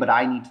waiting, but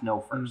I need to know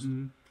first.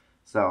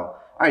 So,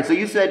 all right. So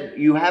you said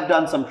you have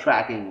done some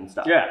tracking and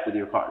stuff with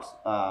your cars.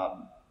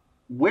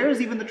 Where is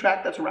even the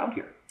track that's around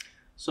here?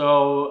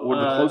 So, or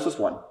the closest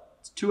one?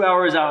 It's 2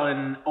 hours out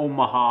in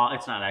Omaha.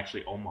 It's not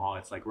actually Omaha.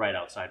 It's like right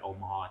outside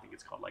Omaha. I think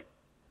it's called like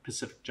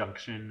Pacific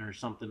Junction or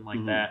something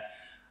like that.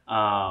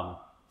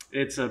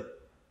 It's a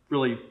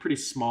really pretty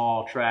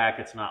small track.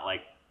 It's not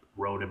like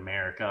Road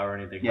America or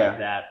anything like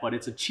that, but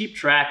it's a cheap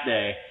track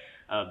day.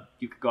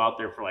 You could go out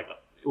there for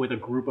with a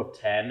group of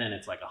 10, and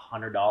it's like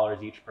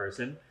 $100 each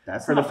person.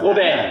 That's for the full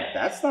day.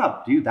 That's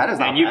not, dude. That is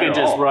not. And you can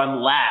just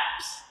run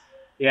laps.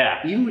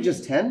 Yeah. Even with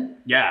just 10?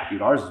 Yeah.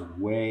 Dude, ours is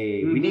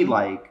way. We need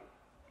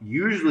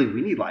usually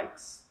we need like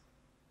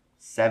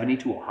 70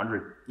 to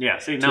 100. Yeah.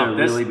 See, no, and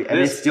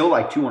it's still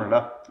like $200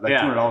 up. Like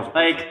 $200 a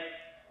person.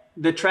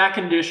 The track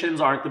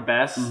conditions aren't the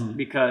best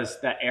because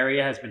that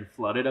area has been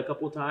flooded a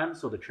couple of times,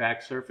 so the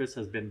track surface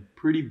has been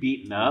pretty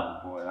beaten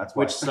up,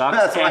 which sucks.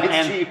 That's why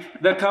it's cheap.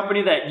 The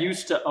company that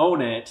used to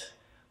own it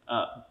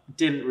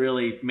didn't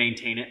really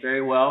maintain it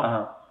very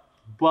well,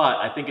 but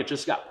I think it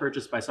just got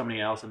purchased by somebody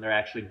else, and they're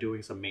actually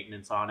doing some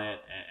maintenance on it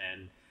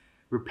and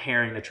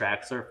repairing the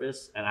track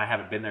surface, and I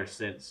haven't been there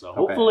since. So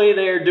hopefully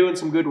they're doing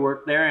some good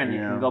work there, and you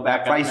can go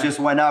back. That price just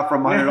went up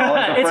from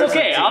 $100. It's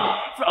okay.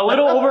 A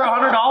little over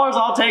 $100,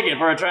 I'll take it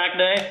for a track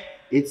day.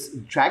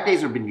 Track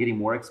days have been getting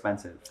more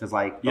expensive because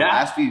like the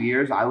last few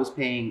years I was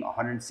paying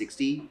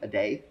 $160 a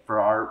day for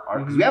our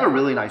because we have a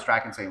really nice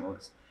track in St.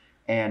 Louis,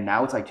 and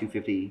now it's like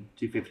 $250.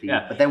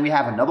 Yeah. But then we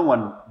have another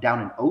one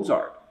down in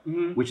Ozark,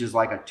 which is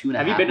like a 2.5 mile.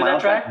 Have you been to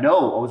that track?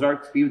 No,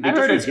 Ozark speed. I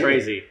heard it's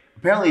crazy.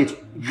 Apparently it's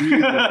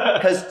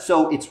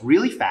really it's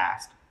really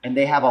fast, and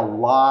they have a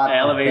lot of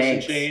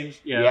elevation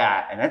change.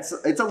 Yeah, and it's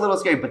a little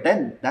scary. But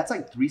then that's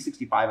like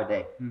 $365 a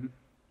day,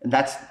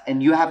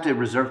 and you have to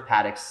reserve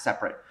paddocks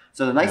separate.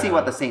 So the nice thing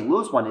about the St.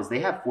 Louis one is they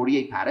have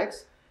 48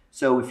 paddocks.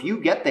 So if you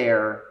get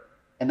there,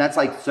 and that's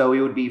like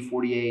it would be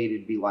 48.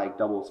 It'd be like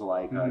double, so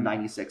like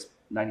 96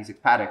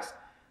 paddocks.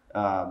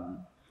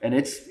 And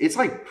it's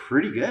like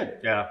pretty good.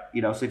 Yeah.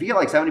 You know, so if you get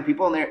like 70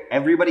 people in there,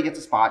 everybody gets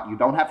a spot. You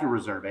don't have to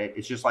reserve it.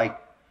 It's just like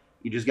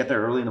you just get there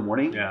early in the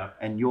morning,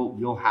 and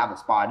you'll have a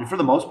spot. And for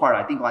the most part,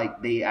 I think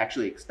like they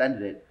actually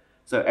extended it.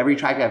 So every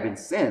track I've been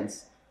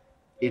since,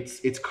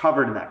 it's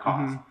covered in that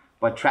cost.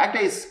 But track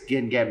days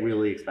can get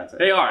really expensive.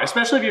 They are,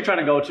 especially if you're trying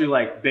to go to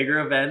like bigger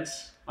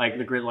events, like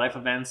the Grid Life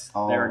events. They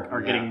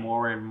are getting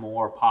more and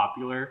more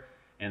popular.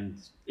 And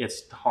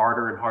it's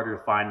harder and harder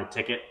to find a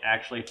ticket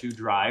actually to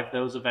drive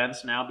those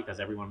events now because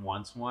everyone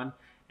wants one.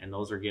 And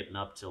those are getting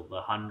up till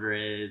the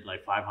 $100,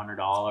 like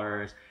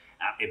 $500.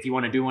 If you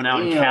want to do one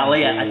out in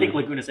Cali, I think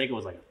Laguna Seca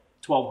was like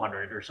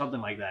 $1,200 or something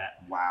like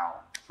that.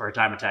 Wow. For a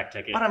time attack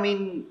ticket. But I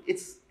mean,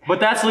 but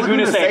that's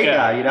Laguna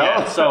Seca, you know?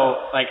 Yeah,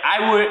 so like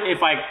I would,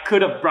 if I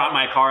could have brought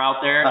my car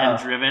out there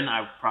and driven,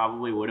 I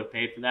probably would have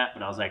paid for that.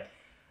 But I was like,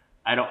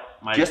 my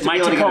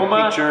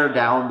Tacoma,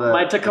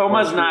 my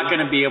Tacoma's not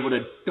going to be able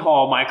to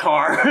haul my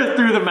car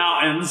through the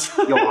mountains.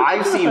 Yo,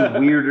 I've seen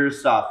weirder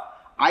stuff.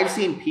 I've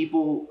seen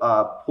people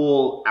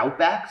pull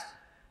Outbacks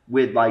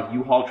with like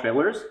U-Haul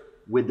trailers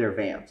with their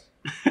vans.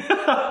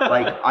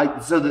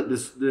 So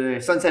the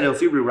Sunset Hill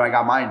Subaru where I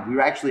got mine,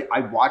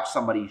 I watched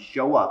somebody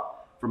show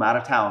up from out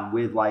of town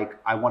with like,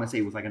 I want to say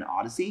it was like an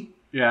Odyssey.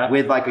 Yeah.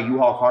 With like a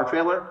U-Haul car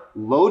trailer,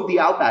 load the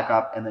Outback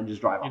up and then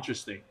just drive off.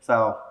 Interesting.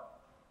 So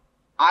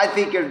I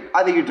think you're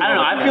I don't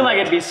know. I feel like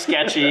it'd be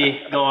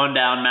sketchy going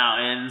down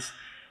mountains,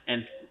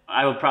 and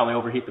I would probably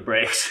overheat the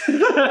brakes.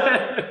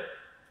 I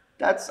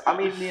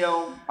mean, you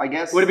know, I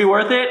guess. Would it be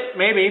worth it?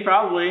 Maybe,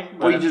 probably.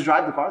 Well, you just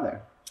drive the car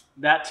there.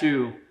 That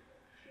too.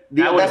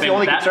 That's the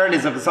only concern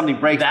is if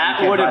something breaks.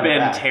 That would have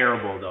been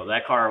terrible, though.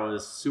 That car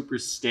was super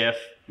stiff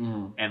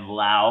and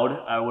loud.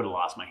 I would have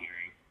lost my hearing.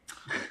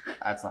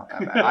 That's not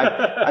that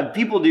bad.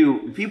 People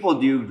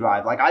do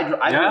drive. Like I've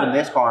driven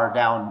this car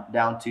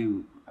down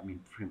to. I mean,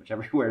 pretty much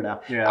everywhere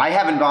now. Yeah. I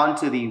haven't gone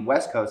to the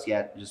West Coast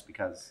yet just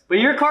because. But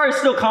your car is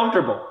still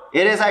comfortable.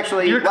 It is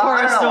actually. Your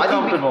car is still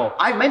comfortable.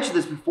 I've mentioned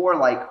this before,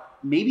 like,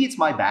 maybe it's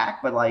my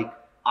back, but, like,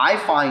 I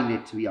find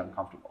it to be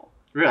uncomfortable.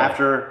 Really?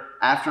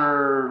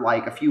 After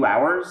like, a few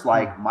hours,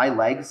 like, my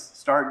legs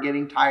start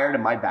getting tired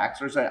and my back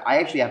starts. I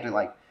actually have to,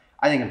 like,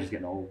 I think I'm just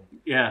getting old.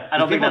 Yeah, I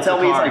don't think that's the car.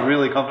 People tell me it's, like,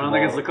 really comfortable. I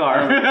don't think it's the car. I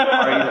don't think it's the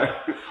car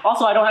either.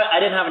 Also, I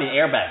didn't have any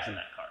airbags in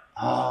that car.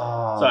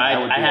 Oh. So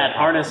I had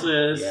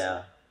harnesses.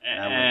 Yeah.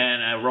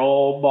 And a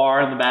roll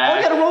bar in the back. Oh,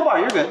 you had a roll bar.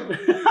 You're good.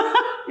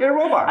 You're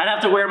a robot. I'd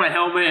have to wear my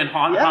helmet and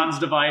Han's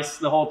device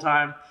the whole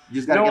time. You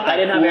just gotta get that I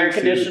didn't have air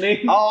suit.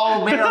 conditioning.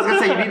 Oh man, I was gonna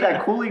say you need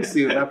that cooling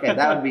suit. Okay,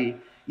 that would be.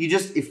 You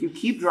just if you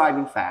keep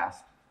driving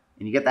fast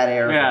and you get that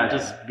air. Yeah,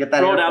 just get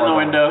that roll air down the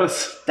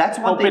windows. That's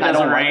one thing I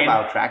don't like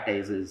about track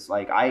days is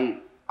like I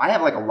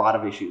have like a lot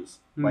of issues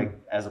like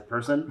as a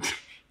person,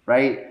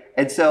 right?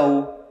 And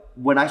so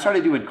when I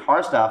started doing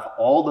car stuff,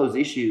 all those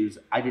issues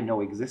I didn't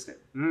know existed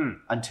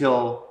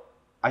until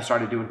I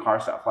started doing car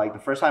stuff. Like the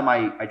first time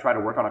I tried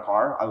to work on a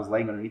car, I was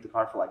laying underneath the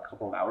car for like a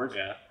couple of hours.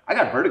 Yeah. I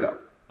got vertigo.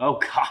 Oh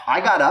God.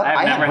 I got up.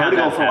 I had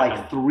vertigo for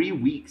like 3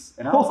 weeks,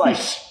 and I was like,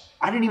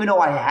 I didn't even know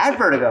I had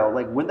vertigo.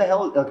 Like when the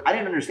hell? Like, I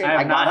didn't understand. I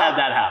have not had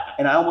that happen.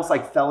 And I almost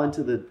like fell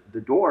into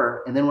the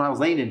door. And then when I was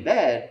laying in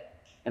bed,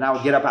 and I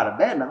would get up out of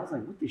bed, and I was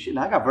like, what the shit?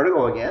 Now I got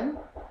vertigo again.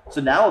 So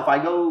now if I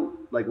go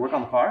like work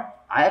on the car,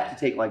 I have to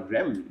take like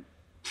Dramamine.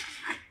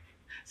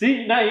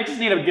 See, now you just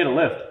need to get a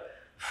lift.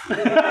 Oh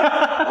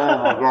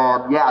my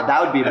God. Yeah,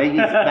 that would be amazing.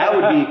 That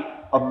would be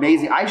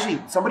amazing.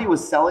 Actually, somebody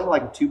was selling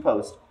like a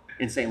 2-post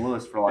in St.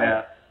 Louis for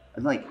like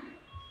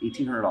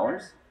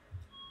 $1,800.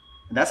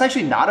 And that's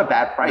actually not a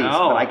bad price.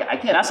 No, but I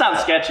can't. That sounds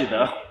sketchy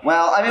though.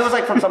 Well, I mean, it was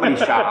like from somebody's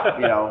shop,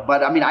 you know.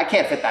 But I mean, I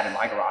can't fit that in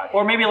my garage.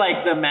 Or maybe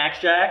like the Max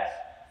Jacks.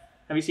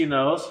 Have you seen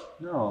those?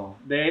 No.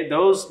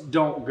 Those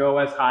don't go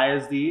as high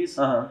as these,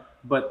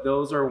 but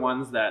those are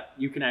ones that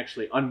you can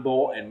actually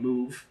unbolt and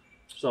move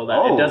so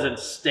that it doesn't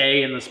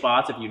stay in the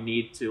spots if you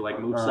need to like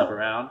move stuff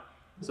around.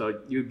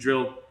 So you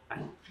drill,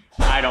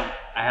 I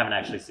haven't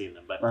actually seen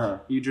them,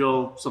 but you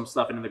drill some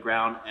stuff into the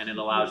ground and it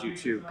allows you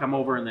to come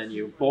over and then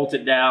you bolt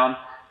it down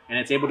and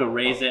it's able to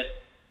raise it.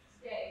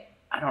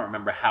 I don't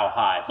remember how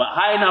high, but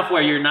high enough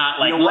where you're not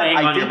like laying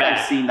on your back.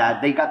 I've seen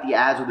that. They got the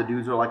ads where the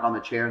dudes are like on the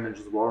chair and they're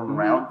just rolling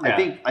around.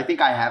 Yeah. I think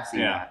I have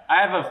seen that.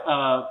 I have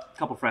a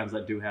couple friends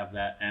that do have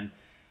that, and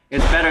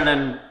it's better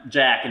than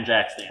Jack and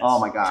Jack stands. Oh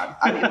my God.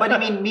 But I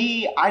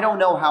mean, I don't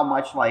know how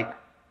much like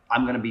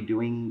I'm gonna be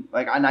doing.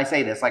 Like, and I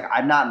say this, like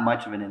I'm not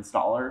much of an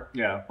installer.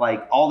 Yeah.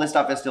 Like all this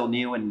stuff is still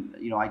new, and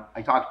you know,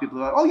 I talk to people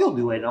like, oh, you'll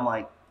do it. And I'm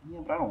like, yeah,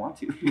 but I don't want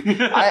to.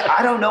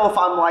 I don't know if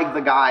I'm like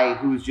the guy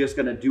who's just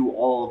gonna do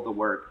all of the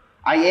work.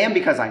 I am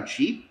because I'm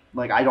cheap.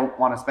 Like I don't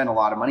want to spend a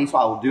lot of money, so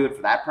I will do it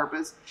for that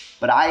purpose.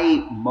 But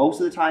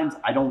most of the times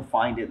I don't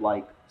find it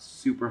like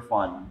super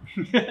fun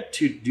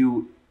to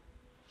do,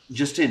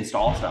 just to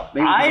install stuff.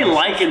 Maybe I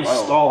like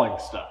installing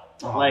stuff.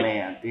 Oh like,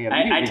 man, damn,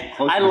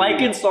 I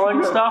like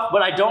installing stuff,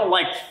 but I don't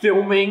like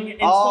filming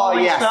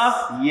installing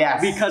stuff.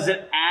 Yes, because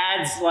it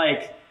adds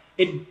like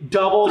it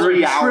doubles or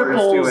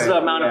triples the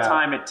amount of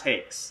time it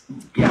takes.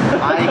 Yeah,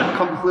 I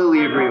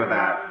completely agree with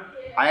that.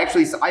 I've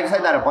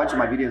said that a bunch of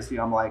my videos too.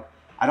 I'm like,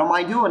 I don't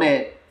mind doing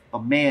it,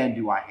 but man,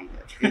 do I hate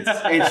it.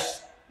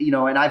 It's you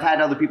know, and I've had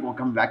other people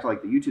coming back to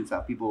like the YouTube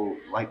stuff. People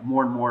like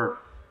more and more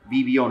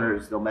VB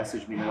owners, they'll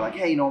message me. They're like,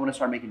 hey, you know, I'm gonna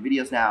start making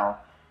videos now,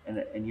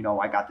 and you know,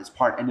 I got this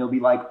part, and they'll be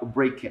like a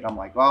brake kit. I'm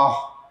like,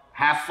 oh,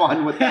 have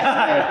fun with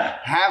that.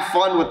 Have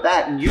fun with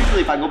that. And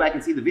usually, if I go back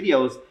and see the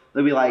videos,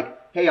 they'll be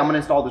like, hey, I'm gonna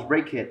install this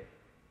brake kit.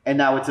 And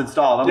now it's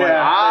installed. I'm like,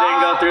 I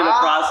didn't go through the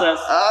process.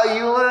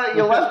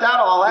 You left out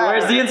all that.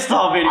 Where's the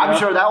install video? I'm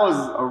sure that was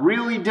a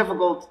really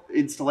difficult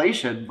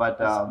installation, but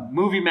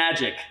movie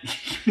magic.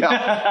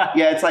 Yeah,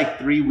 it's like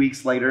 3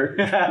 weeks later.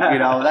 You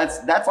know,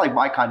 that's like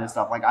my kind of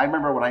stuff. Like I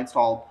remember when I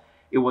installed,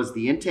 it was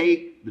the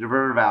intake, the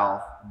diverter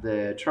valve,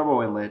 the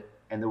turbo inlet,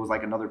 and there was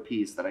like another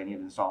piece that I needed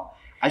to install.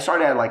 I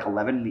started at like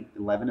 11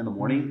 in the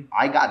morning.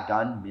 I got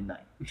done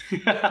midnight.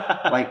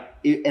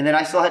 And then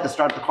I still had to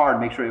start the car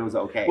and make sure it was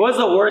okay. What was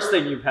the worst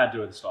thing you've had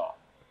to install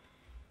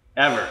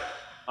ever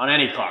on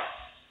any car?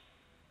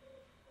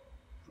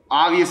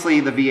 Obviously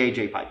the VA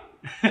jpipe.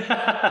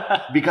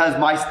 Because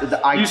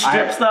you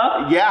strip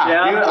stuff?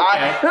 Yeah, dude.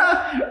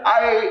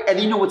 Okay.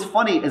 And you know what's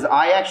funny is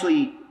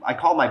I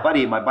called my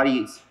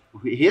buddy.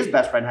 His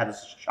best friend had a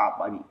shop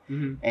by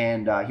me,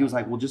 and he was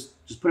like, "Well,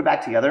 just put it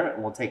back together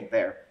and we'll take it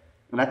there."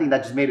 And I think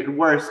that just made it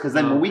worse because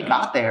then when we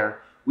got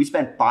there, we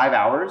spent 5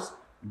 hours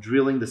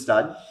drilling the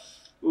stud,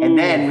 and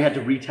then we had to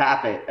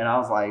retap it. And I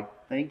was like,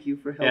 "Thank you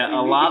for helping me." Yeah,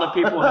 a lot of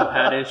people have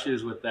had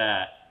issues with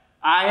that.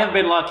 I have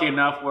been lucky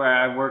enough where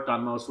I worked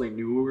on mostly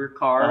newer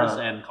cars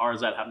and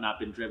cars that have not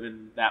been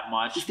driven that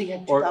much. This thing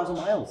had 2,000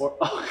 miles.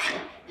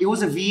 It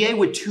was a VA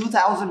with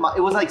 2,000 miles.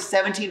 It was like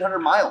 1,700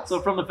 miles. So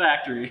from the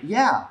factory.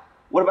 Yeah.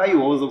 What about you?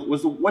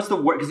 What's the worst?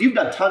 Because you've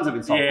done tons of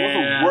installs. Yeah.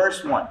 What's the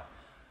worst one?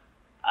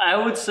 I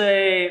would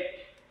say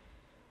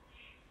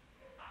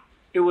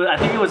I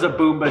think it was a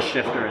Boomba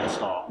shifter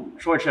install,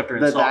 short shifter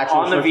install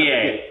on the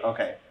VA.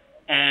 Okay.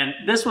 And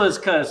this was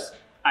because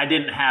I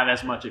didn't have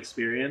as much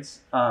experience,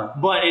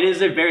 but it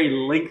is a very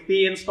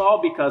lengthy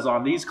install because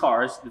on these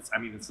cars, it's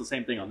the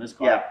same thing on this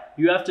car. Yeah.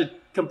 You have to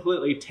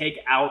completely take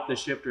out the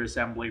shifter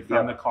assembly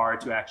from the car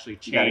to actually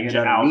change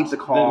out the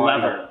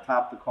lever,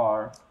 top the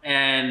car,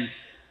 and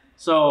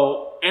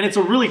it's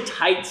a really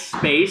tight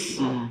space,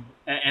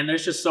 and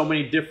there's just so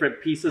many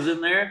different pieces in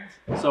there.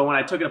 So when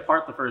I took it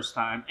apart the first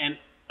time, and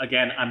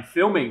again, I'm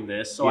filming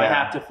this, so I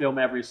have to film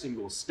every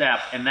single step,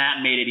 and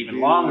that made it even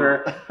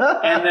longer.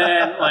 And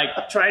then like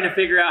trying to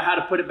figure out how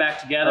to put it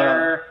back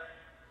together.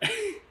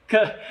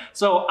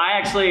 So I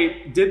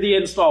actually did the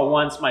install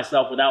once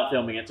myself without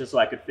filming it, just so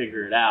I could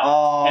figure it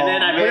out. And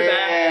then I put it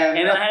back,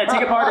 and then I had to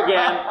take it apart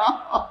again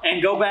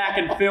and go back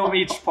and film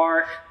each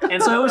part.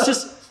 And so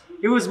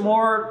it was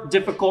more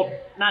difficult,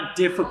 not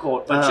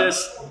difficult, but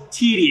just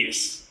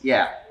tedious.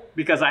 Yeah.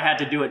 Because I had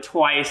to do it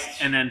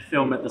twice and then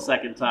film it the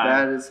second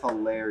time. That is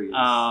hilarious.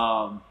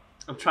 I'm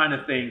trying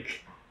to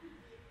think.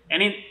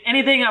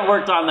 Anything I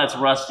worked on that's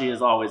rusty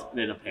has always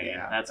been a pain.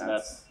 Yeah,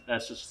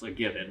 that's just a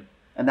given.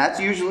 And that's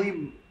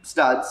usually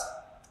studs.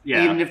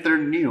 Yeah. Even if they're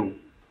new,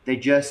 they're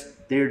just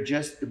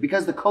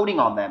because the coating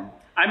on them.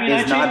 I mean,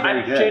 I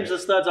changed the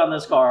studs on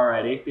this car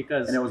already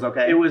because and it was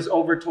okay. It was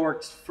over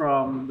torqued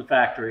from the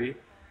factory.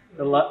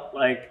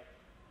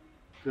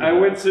 I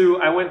went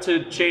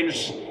to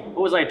change.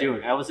 What was I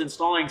doing? I was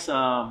installing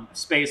some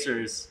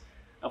spacers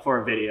for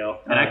a video,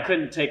 and I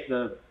couldn't take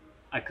the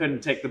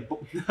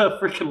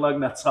freaking lug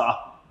nuts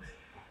off,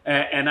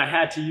 and I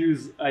had to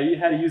use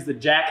the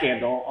jack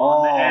handle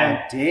on the end.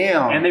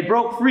 Damn! And they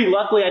broke free.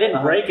 Luckily, I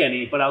didn't break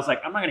any, but I was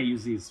like, I'm not gonna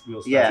use these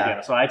wheel studs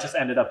again. So I just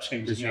ended up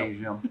changing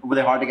them. Were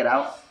they hard to get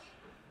out?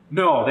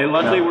 No, they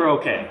luckily were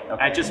okay.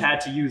 I just had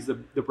to use the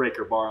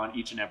breaker bar on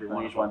each and every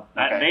one of them.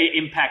 They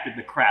impacted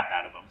the crap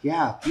out of them.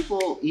 Yeah,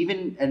 people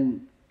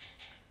and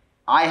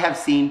I have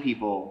seen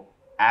people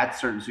at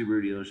certain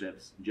Subaru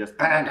dealerships just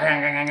and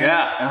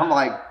I'm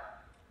like,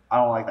 I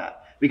don't like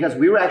that because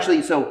we were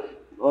actually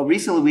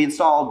recently we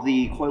installed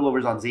the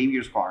coilovers on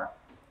Xavier's car,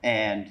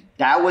 and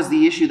that was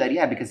the issue that he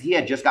had because he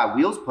had just got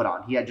wheels put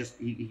on. He just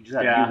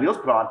had new wheels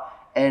put on,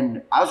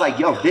 and I was like,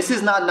 yo, this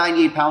is not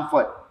 98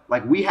 pound-foot.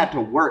 Like we had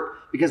to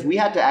work because we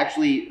had to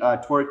actually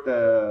torque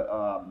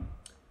the.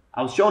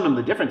 I was showing them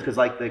the difference because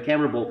like the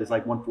camber bolt is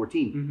like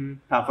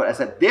 114 pound-foot. I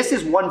said this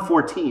is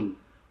 114.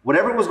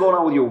 Whatever was going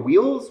on with your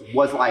wheels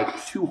was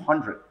like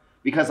 200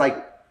 because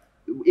like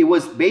it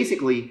was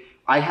basically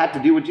I had to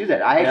do what you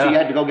said. I actually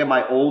had to go get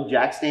my old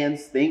jack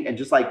stands thing and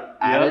just like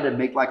add it and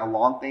make like a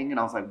long thing. And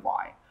I was like,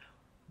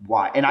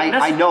 why? And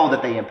I know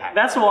that they impact.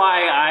 That's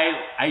why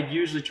I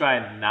usually try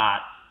and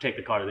not take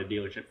the car to the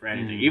dealership for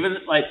anything. Even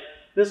like.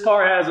 This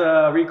car has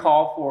a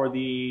recall for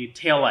the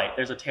taillight.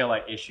 There's a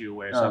taillight issue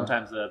where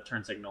sometimes the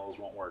turn signals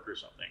won't work or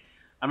something.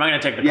 I'm not going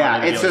to take the car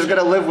to the dealership. It's just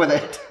going to live with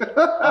it.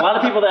 A lot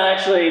of people that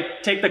actually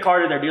take the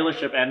car to their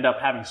dealership end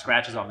up having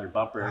scratches on their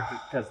bumper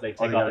because they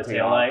take off the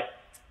taillight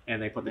and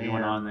they put the new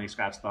one on and they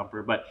scratch the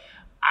bumper. But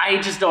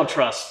I just don't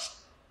trust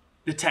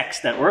the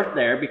techs that work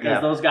there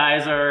because those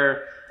guys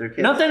are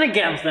nothing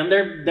against them.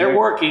 They're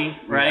working,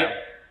 right? Yeah.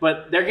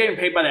 But they're getting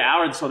paid by the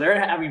hour, so they're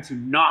having to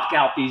knock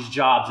out these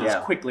jobs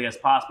as quickly as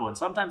possible. And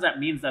sometimes that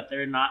means that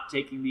they're not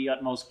taking the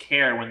utmost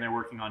care when they're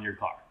working on your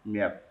car.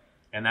 Yeah.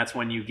 And that's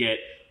when you get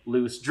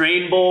loose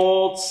drain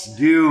bolts,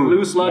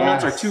 loose lug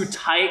nuts, or too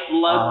tight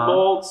lug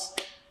bolts.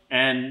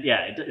 And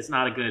yeah, it's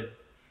not a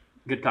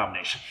good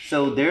combination.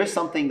 So there's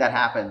something that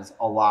happens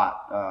a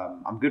lot.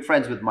 I'm good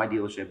friends with my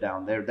dealership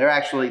down there. They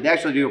actually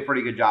do a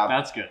pretty good job.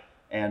 That's good.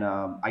 And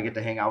I get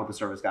to hang out with the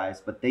service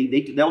guys, but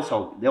they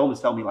always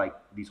tell me like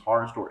these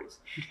horror stories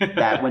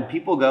that when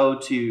people go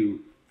to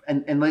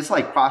and it's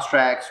like Cross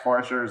Tracks,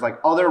 Foresters, like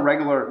other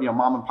regular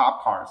mom and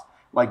pop cars,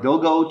 like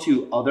they'll go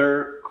to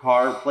other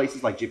car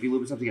places like Jiffy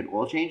Lube or something to get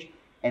oil change,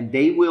 and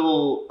they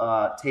will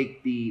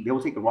take the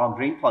wrong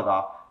drain plug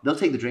off. They'll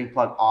take the drain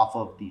plug off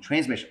of the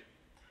transmission,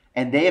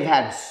 and they have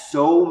had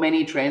so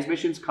many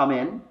transmissions come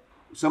in,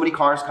 so many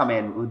cars come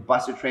in with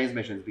busted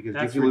transmissions because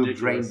Jiffy Lube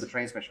drains the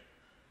transmission.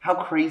 How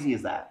crazy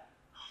is that?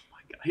 Oh my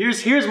God.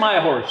 Here's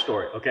my horror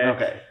story, okay?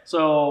 Okay.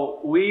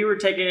 So we were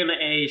taking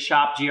a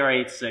shop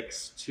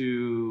GR86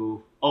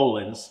 to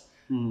Olin's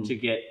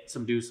to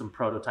do some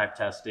prototype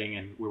testing,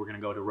 and we were gonna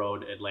go to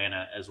Road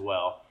Atlanta as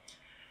well.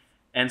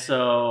 And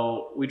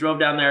so we drove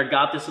down there,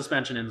 got the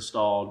suspension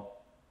installed,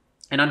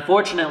 and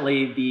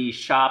unfortunately the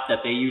shop that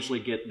they usually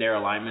get their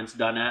alignments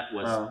done at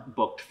was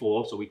booked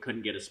full, so we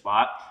couldn't get a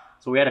spot.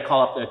 So we had to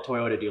call up the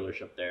Toyota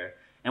dealership there.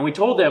 And we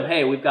told them,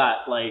 hey, we've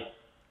got like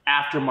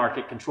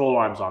aftermarket control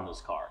arms on this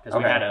car because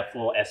we had a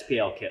full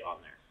SPL kit on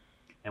there.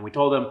 And we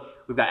told them,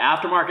 we've got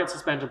aftermarket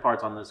suspension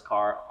parts on this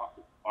car.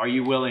 Are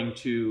you willing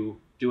to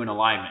do an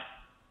alignment?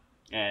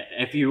 And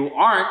if you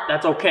aren't,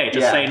 that's okay.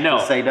 Just say no.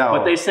 Just say no.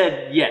 But they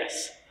said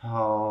yes.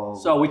 Oh.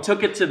 So we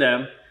took it to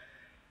them.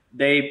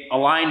 They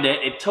aligned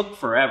it. It took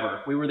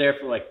forever. We were there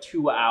for like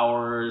 2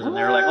 hours and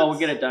they were like, oh, we'll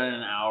get it done in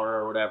an hour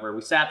or whatever.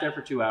 We sat there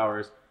for 2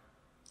 hours.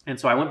 And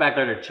so I went back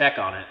there to check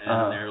on it,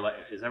 and they're like,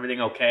 is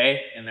everything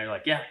okay? And they're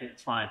like, yeah,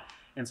 it's fine.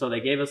 And so they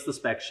gave us the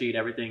spec sheet.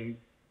 Everything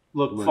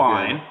looked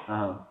fine.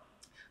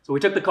 So we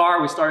took the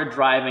car. We started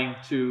driving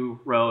to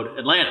Road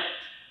Atlanta.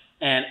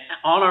 And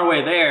on our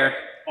way there,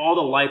 all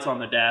the lights on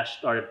the dash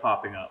started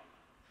popping up.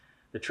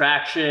 The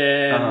traction,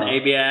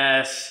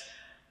 ABS,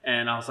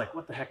 and I was like,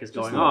 what the heck is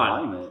going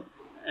on?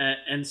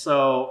 And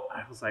so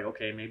I was like,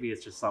 okay, maybe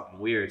it's just something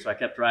weird. So I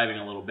kept driving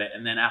a little bit.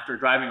 And then after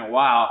driving a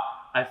while,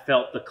 I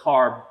felt the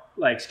car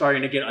like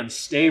starting to get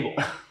unstable.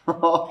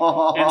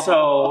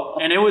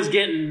 and it was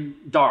getting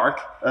dark,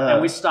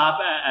 and we stop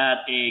at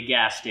a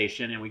gas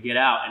station, and we get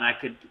out, and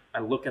I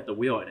look at the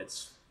wheel, and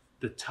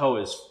the toe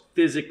is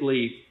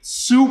physically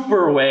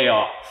super way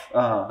off.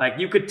 Like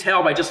you could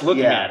tell by just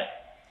looking at it.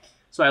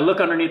 So I look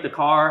underneath the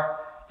car,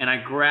 and I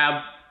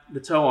grab the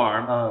tow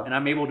arm, and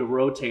I'm able to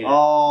rotate it.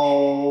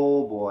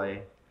 Oh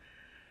boy.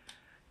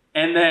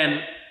 And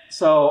then,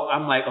 so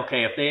I'm like,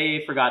 okay, if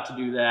they forgot to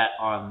do that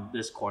on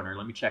this corner,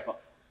 let me check.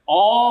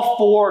 All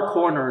 4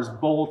 corners,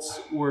 bolts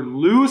were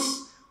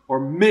loose or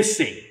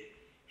missing.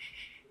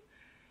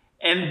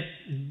 And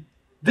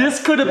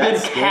this could have been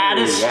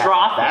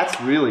catastrophic. Yeah,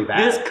 that's really bad.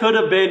 This could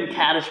have been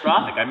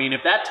catastrophic. I mean,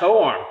 if that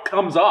tow arm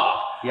comes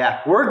off,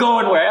 we're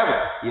going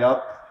wherever.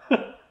 Yep.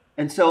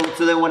 And so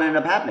then what ended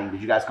up happening?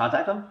 Did you guys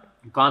contact them?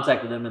 I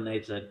contacted them, and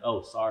they said,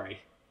 oh, sorry.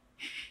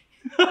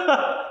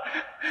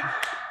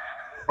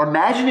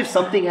 Imagine if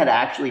something had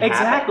actually happened.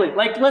 Exactly.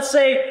 Like, let's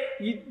say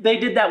they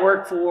did that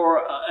work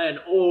for an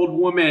old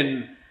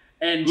woman,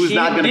 and she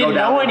didn't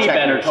know any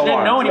better. She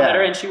didn't know any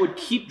better, and she would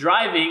keep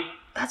driving.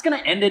 That's going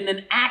to end in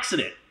an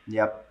accident.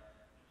 Yep.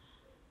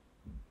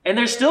 And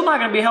they're still not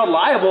going to be held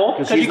liable.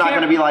 Because she's not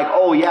going to be like,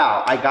 oh,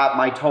 yeah, I got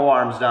my tow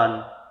arms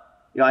done.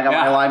 You know, I got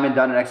my alignment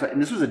done.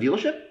 And this was a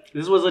dealership?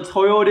 This was a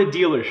Toyota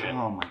dealership.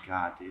 Oh, my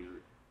God, dude.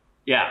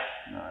 Yeah.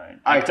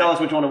 All right, tell us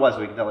which one it was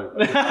so we can tell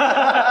everybody.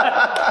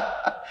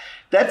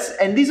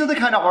 And these are the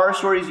kind of horror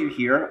stories you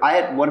hear. I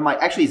had one of my,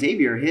 actually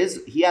Xavier,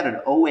 he had an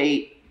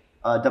 08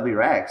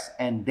 WRX,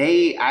 and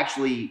they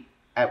actually,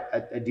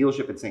 at a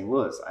dealership in St.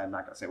 Louis, I'm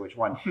not going to say which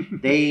one,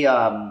 they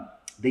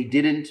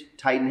didn't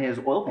tighten his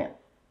oil pan,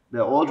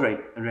 the oil drain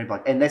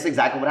plug. And that's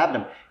exactly what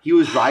happened to him. He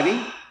was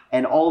driving,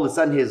 and all of a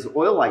sudden his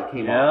oil light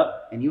came on,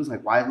 and he was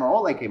like, why is my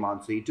oil light came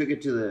on? So he took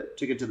it to the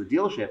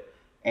dealership,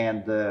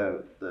 and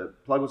the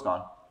plug was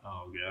gone.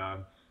 Oh,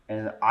 God.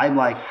 And I'm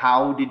like,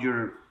 how did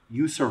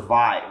you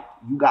survived?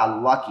 You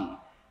got lucky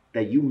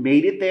that you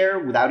made it there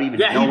without even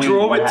knowing. Yeah, he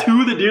drove it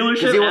to the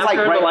dealership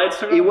after the lights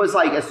turned on? It was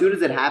like, as soon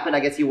as it happened, I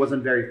guess he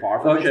wasn't very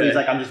far from it. So he's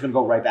like, I'm just going to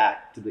go right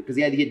back to because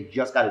he had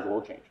just got his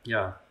oil change.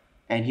 Yeah.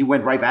 And he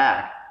went right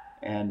back.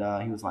 And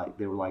he was like,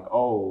 they were like,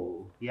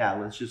 oh, yeah,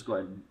 let's just go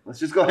ahead and close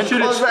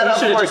that up.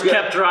 Should have just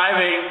kept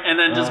driving and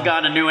then just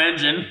got a new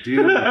engine.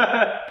 Dude,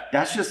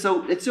 that's just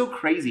it's so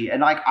crazy.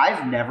 And like,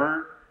 I've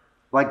never,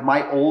 like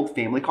my old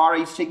family car I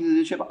used to take to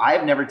the dealership,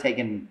 I've never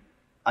taken,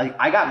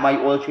 I got my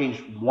oil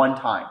changed one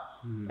time.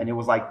 And it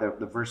was like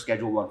the first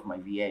scheduled one for my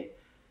VA.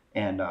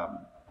 And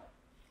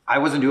I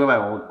wasn't doing my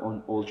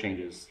own oil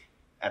changes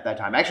at that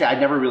time. Actually, I'd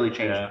never really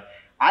changed. Yeah.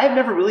 I have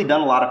never really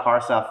done a lot of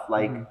car stuff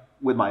like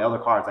with my other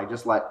cars. I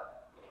just let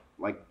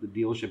like the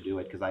dealership do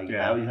it because I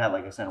always had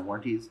like extended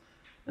warranties.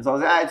 And so I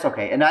was like, it's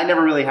okay. And I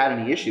never really had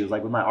any issues.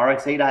 Like with my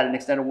RX-8, I had an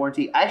extended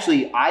warranty.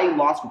 Actually, I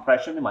lost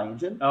compression in my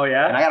engine. Oh,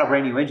 yeah? And I got a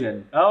brand new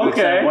engine. Oh,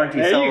 okay. Warranty.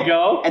 There you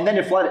go. And then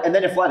it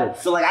flooded.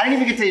 So like I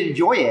didn't even get to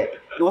enjoy it.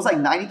 It was like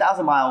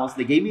 90,000 miles.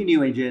 They gave me a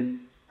new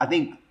engine. I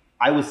think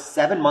I was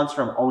 7 months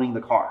from owning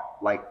the car,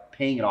 like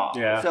paying it off.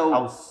 Yeah.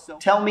 So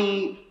tell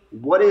me,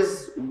 what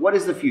is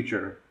the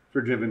future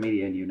for Driven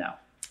Media and you now?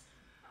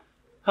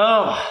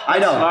 Oh, I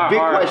know. Big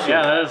question.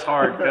 Yeah, that is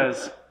hard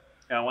because,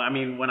 I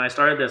mean, when I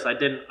started this, I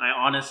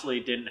honestly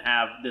didn't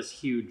have this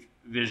huge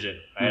vision.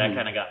 Right? I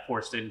kind of got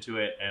forced into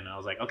it, and I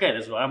was like, okay,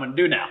 this is what I'm going to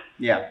do now.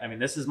 Yeah. I mean,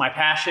 this is my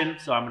passion,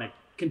 so I'm going to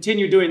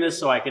continue doing this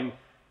so I can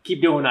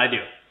keep doing what I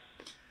do.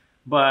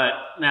 But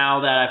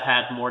now that I've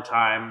had more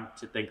time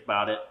to think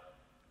about it,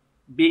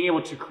 being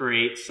able to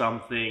create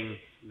something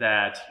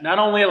that not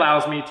only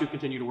allows me to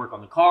continue to work on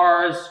the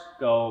cars,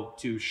 go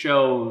to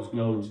shows,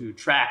 go to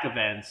track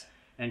events,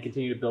 and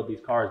continue to build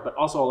these cars, but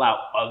also allow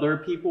other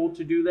people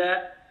to do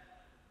that.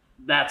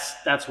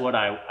 That's what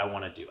I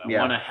want to do. I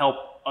want to help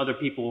other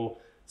people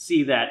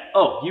see that,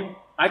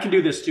 I can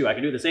do this too. I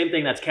can do the same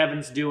thing that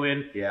Kevin's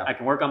doing. Yeah. I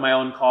can work on my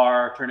own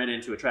car, turn it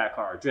into a track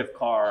car, drift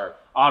car,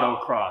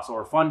 autocross,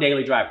 or fun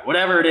daily drive,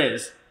 whatever it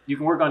is. You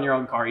can work on your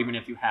own car even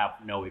if you have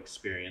no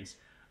experience.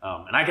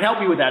 And I can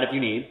help you with that if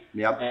you need.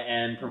 Yep.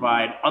 And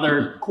provide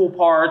other cool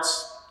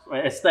parts,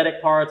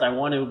 aesthetic parts. I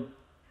want to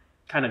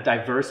kind of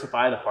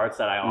diversify the parts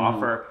that I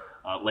offer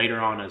later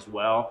on as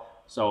well.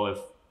 So if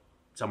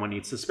someone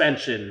needs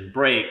suspension,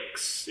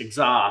 brakes,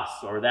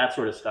 exhaust, or that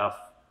sort of stuff,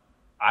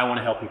 I want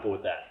to help people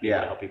with that. I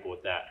want to help people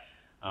with that.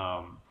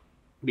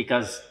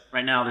 Because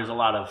right now there's a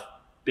lot of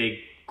big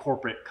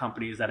corporate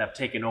companies that have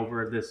taken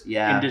over this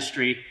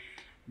industry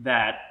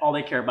that all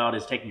they care about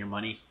is taking your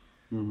money.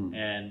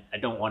 And I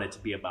don't want it to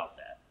be about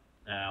that.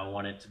 I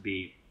want it to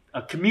be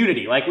a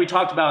community. Like we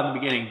talked about in the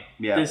beginning,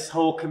 this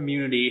whole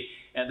community,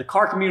 and the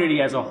car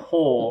community as a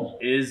whole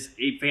is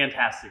a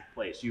fantastic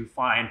place. You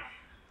find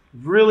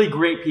really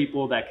great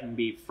people that can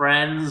be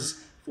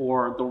friends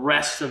for the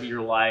rest of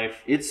your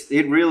life.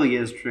 It really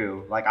is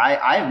true. Like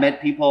I've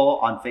met people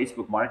on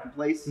Facebook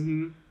Marketplace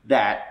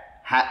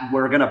that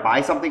were going to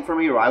buy something from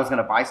me, or I was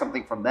going to buy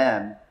something from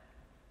them,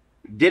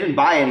 didn't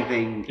buy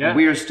anything.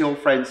 We are still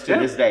friends to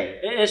this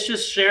day. It's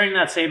just sharing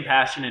that same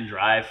passion and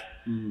drive.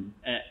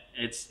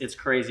 It's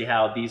crazy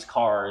how these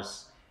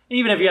cars,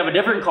 even if you have a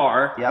different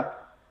car,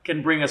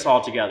 can bring us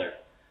all together.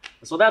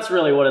 So that's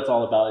really what it's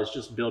all about, is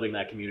just building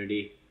that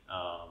community.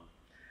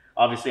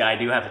 Obviously, I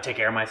do have to take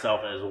care of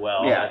myself as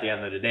well at the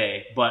end of the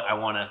day, but I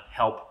want to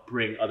help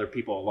bring other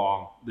people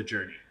along the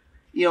journey.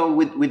 You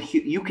know,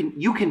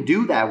 you can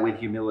do that with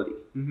humility.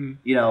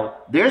 You know,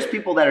 there's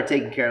people that are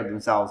taking care of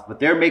themselves, but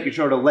they're making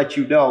sure to let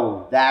you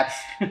know that's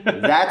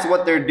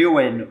what they're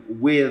doing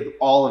with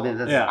all of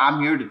it.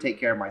 I'm here to take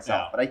care of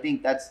myself. But I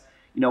think that's,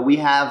 you know,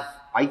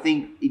 I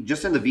think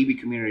just in the VB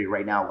community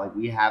right now, like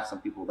we have some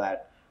people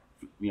that,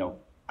 you know,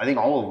 I think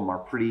all of them are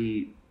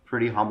pretty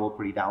humble,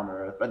 pretty down to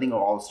earth. But I think we're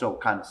all still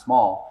kind of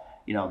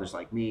small. You know, there's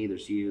like me,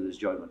 there's you, there's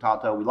Joey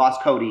Matato. We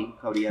lost Cody.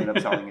 Cody ended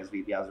up selling his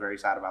VB. I was very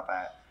sad about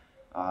that.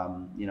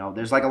 You know,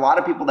 there's like a lot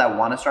of people that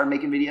want to start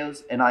making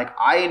videos, and like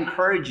I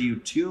encourage you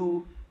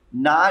to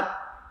not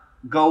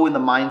go in the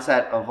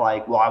mindset of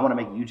like, well, I want to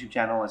make a YouTube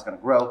channel and it's going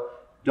to grow.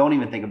 Don't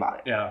even think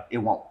about it. It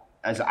won't.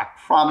 As I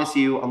promise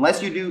you,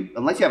 unless you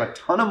have a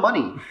ton of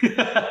money,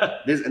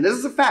 this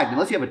is a fact,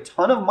 unless you have a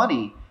ton of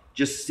money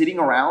just sitting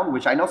around,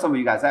 which I know some of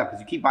you guys have because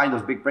you keep buying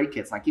those big brake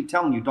kits, and I keep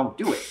telling you don't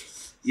do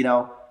it. You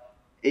know,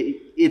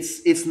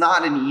 it's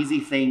not an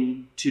easy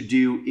thing to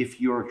do if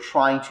you're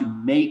trying to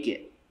make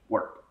it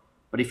work.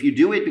 But if you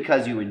do it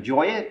because you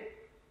enjoy it,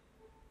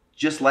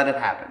 just let it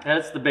happen.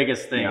 That's the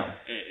biggest thing,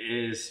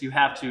 is you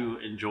have to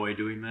enjoy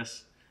doing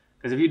this.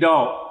 Because if you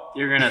don't,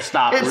 you're going to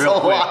stop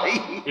real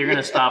quick. You're going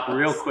to stop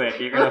real quick.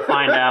 You're going to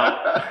find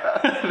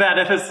out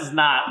that this is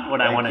not what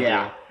I want to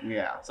do.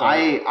 Yeah. So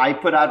I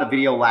put out a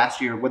video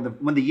last year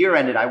when the year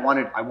ended. I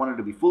wanted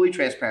to be fully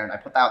transparent. I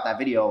put out that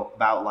video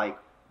about like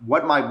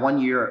what my 1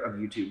 year of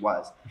YouTube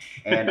was.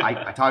 And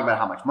I talked about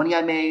how much money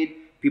I made.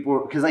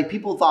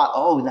 People thought,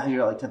 oh, now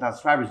you're like 10,000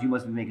 subscribers, you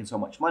must be making so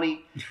much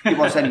money.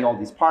 People are sending you all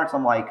these parts.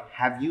 I'm like,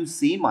 have you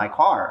seen my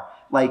car?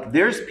 Like,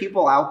 there's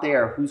people out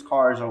there whose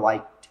cars are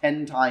like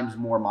 10 times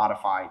more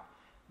modified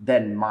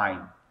than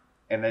mine.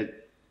 And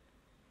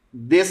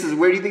this is,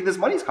 where do you think this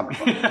money's coming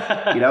from?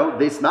 You know,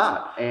 it's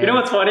not. And you know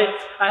what's funny?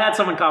 I had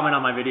someone comment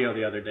on my video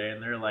the other day,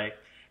 and they're like,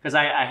 because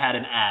I had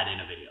an ad in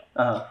a video.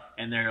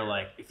 And they're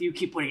like, if you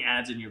keep putting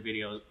ads in your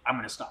videos, I'm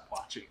going to stop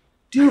watching.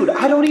 Dude,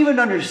 I don't even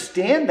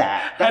understand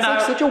that. That's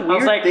like such a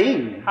weird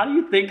thing. How do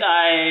you think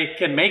I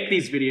can make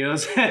these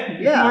videos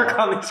and work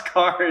on these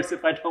cars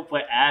if I don't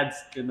put ads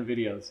in the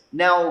videos?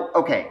 Now,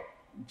 okay,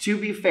 to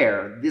be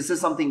fair, this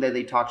is something that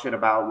they talk shit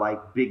about,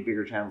 like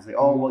bigger channels. Say,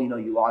 oh, well, you know,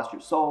 you lost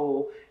your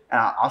soul. And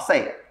I'll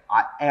say it.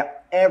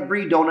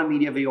 Every Donut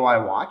Media video I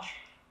watch,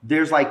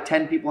 there's like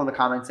 10 people in the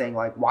comments saying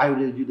like, why would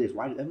they do this?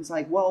 And it's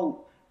like,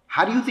 well,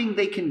 how do you think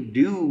they can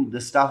do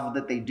the stuff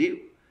that they do?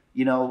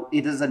 You know,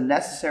 it is a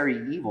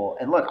necessary evil.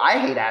 And look, I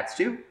hate ads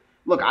too.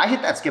 Look, I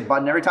hit that skip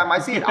button every time I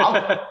see it.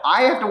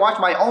 I have to watch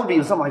my own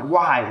videos. So I'm like,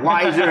 why?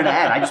 Why is there an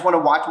ad? I just want to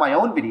watch my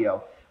own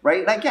video,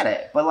 right? And I get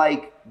it. But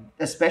like,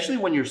 especially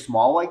when you're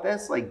small like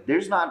this, like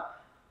there's not,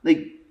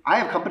 like I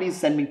have companies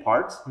send me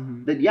parts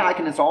that, I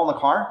can install in the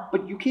car,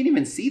 but you can't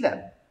even see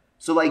them.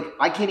 So like,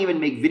 I can't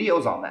even make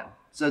videos on them.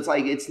 So it's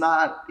like, and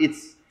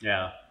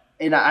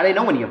I didn't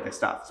know any of this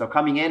stuff. So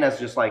coming in as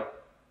just like,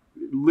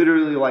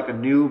 literally like a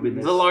noob in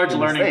this. It's a large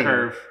learning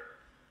curve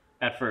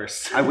at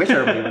first. I wish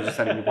everybody was just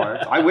sending me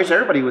parts. I wish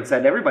everybody would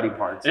send everybody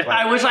parts.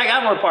 I wish I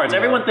got more parts.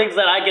 Everyone thinks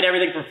that I get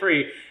everything for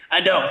free.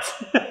 I don't.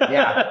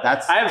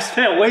 I have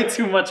spent way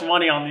too much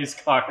money on these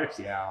cars.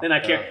 Then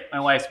I care. My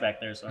wife's back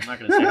there, so I'm not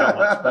going to say how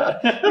much.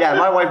 But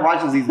my wife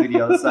watches these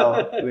videos,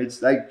 so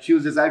it's like she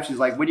was just she's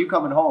like, when are you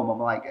coming home? I'm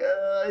like,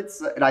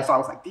 and I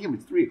was like, damn,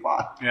 it's 3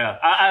 o'clock. Yeah,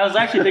 I was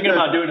actually thinking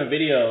about doing a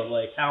video of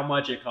like how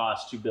much it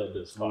costs to build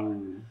this car.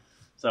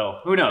 So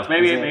who knows?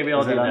 Maybe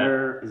I'll do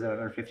that. Is it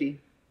under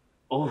 50?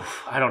 Oh,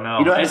 I don't know.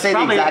 You don't have to say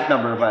the exact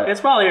number, but it's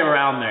probably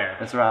around there.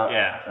 It's around.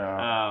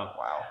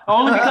 Wow.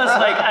 Only because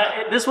like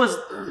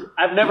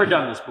I've never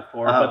done this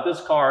before, but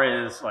this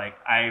car is like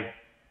I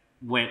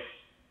went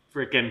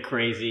freaking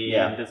crazy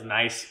and this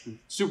nice,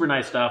 super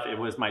nice stuff. It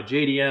was my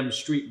JDM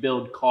street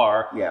build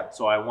car.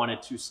 So I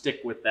wanted to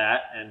stick with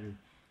that and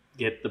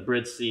get the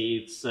bridge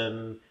seats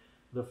and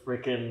the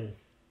freaking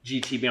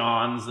GT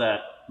Beyonds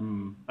that.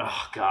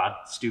 Oh God,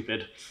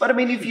 stupid. But I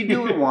mean, if you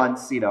do it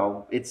once, you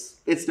know, it's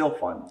still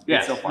fun. Yes,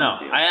 it's still fun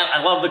to do.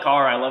 I love the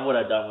car. I love what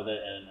I've done with it,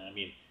 and I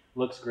mean,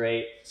 looks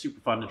great, super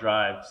fun to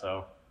drive.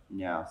 So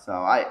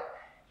so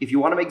if you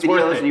want to make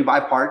videos and you buy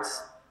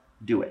parts,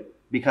 do it,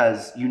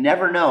 because you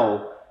never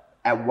know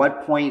at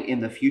what point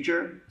in the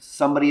future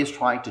somebody is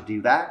trying to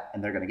do that,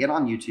 and they're going to get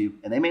on YouTube,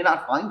 and they may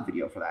not find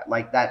video for that,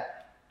 like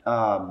that.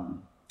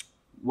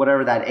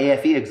 Whatever that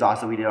AFE exhaust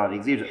that we did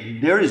on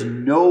Xavier, there is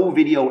no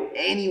video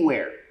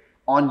anywhere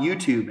on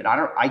YouTube, and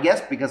I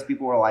guess because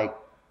people were like,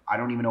 I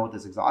don't even know what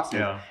this exhaust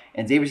is.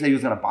 And Xavier said he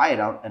was going to buy it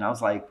out, and I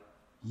was like,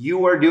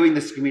 you are doing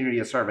this community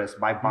a service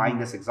by buying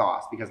this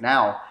exhaust, because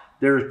now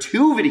there are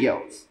 2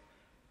 videos,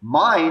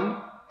 mine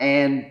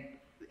and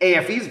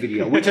AFE's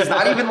video, which is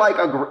not even like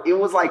it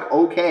was like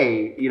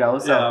okay, you know.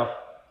 So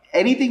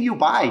anything you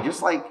buy,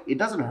 just like, it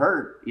doesn't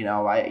hurt. You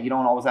know, you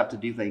don't always have to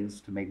do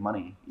things to make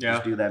money. You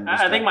just do them.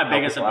 I think my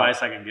biggest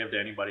advice I can give to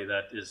anybody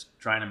that is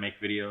trying to make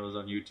videos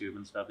on YouTube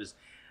and stuff is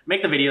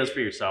make the videos for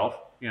yourself.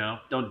 You know,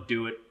 don't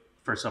do it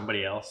for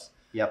somebody else.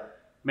 Yep.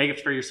 Make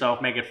it for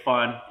yourself. Make it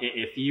fun.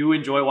 If you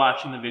enjoy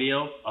watching the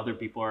video, other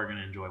people are going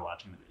to enjoy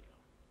watching the video.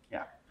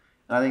 Yeah.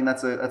 And I think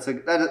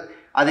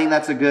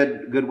that's a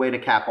good way to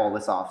cap all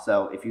this off.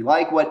 So if you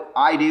like what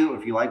I do,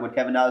 if you like what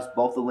Kevin does,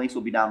 both the links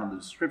will be down in the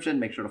description.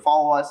 Make sure to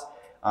follow us.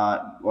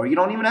 Or you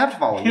don't even have to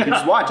follow. You can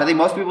just watch. I think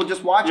most people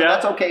just watch, and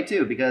that's okay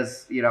too,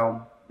 because, you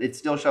know, it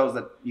still shows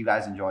that you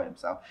guys enjoy them.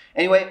 So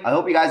anyway, I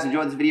hope you guys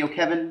enjoyed this video.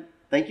 Kevin,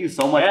 thank you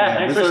so much. Yeah,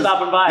 thanks for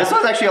stopping by. This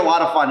was actually a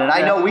lot of fun, and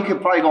I know we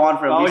could probably go on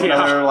for at least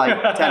another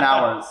like 10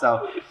 hours.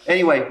 So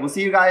anyway, we'll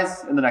see you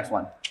guys in the next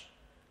one.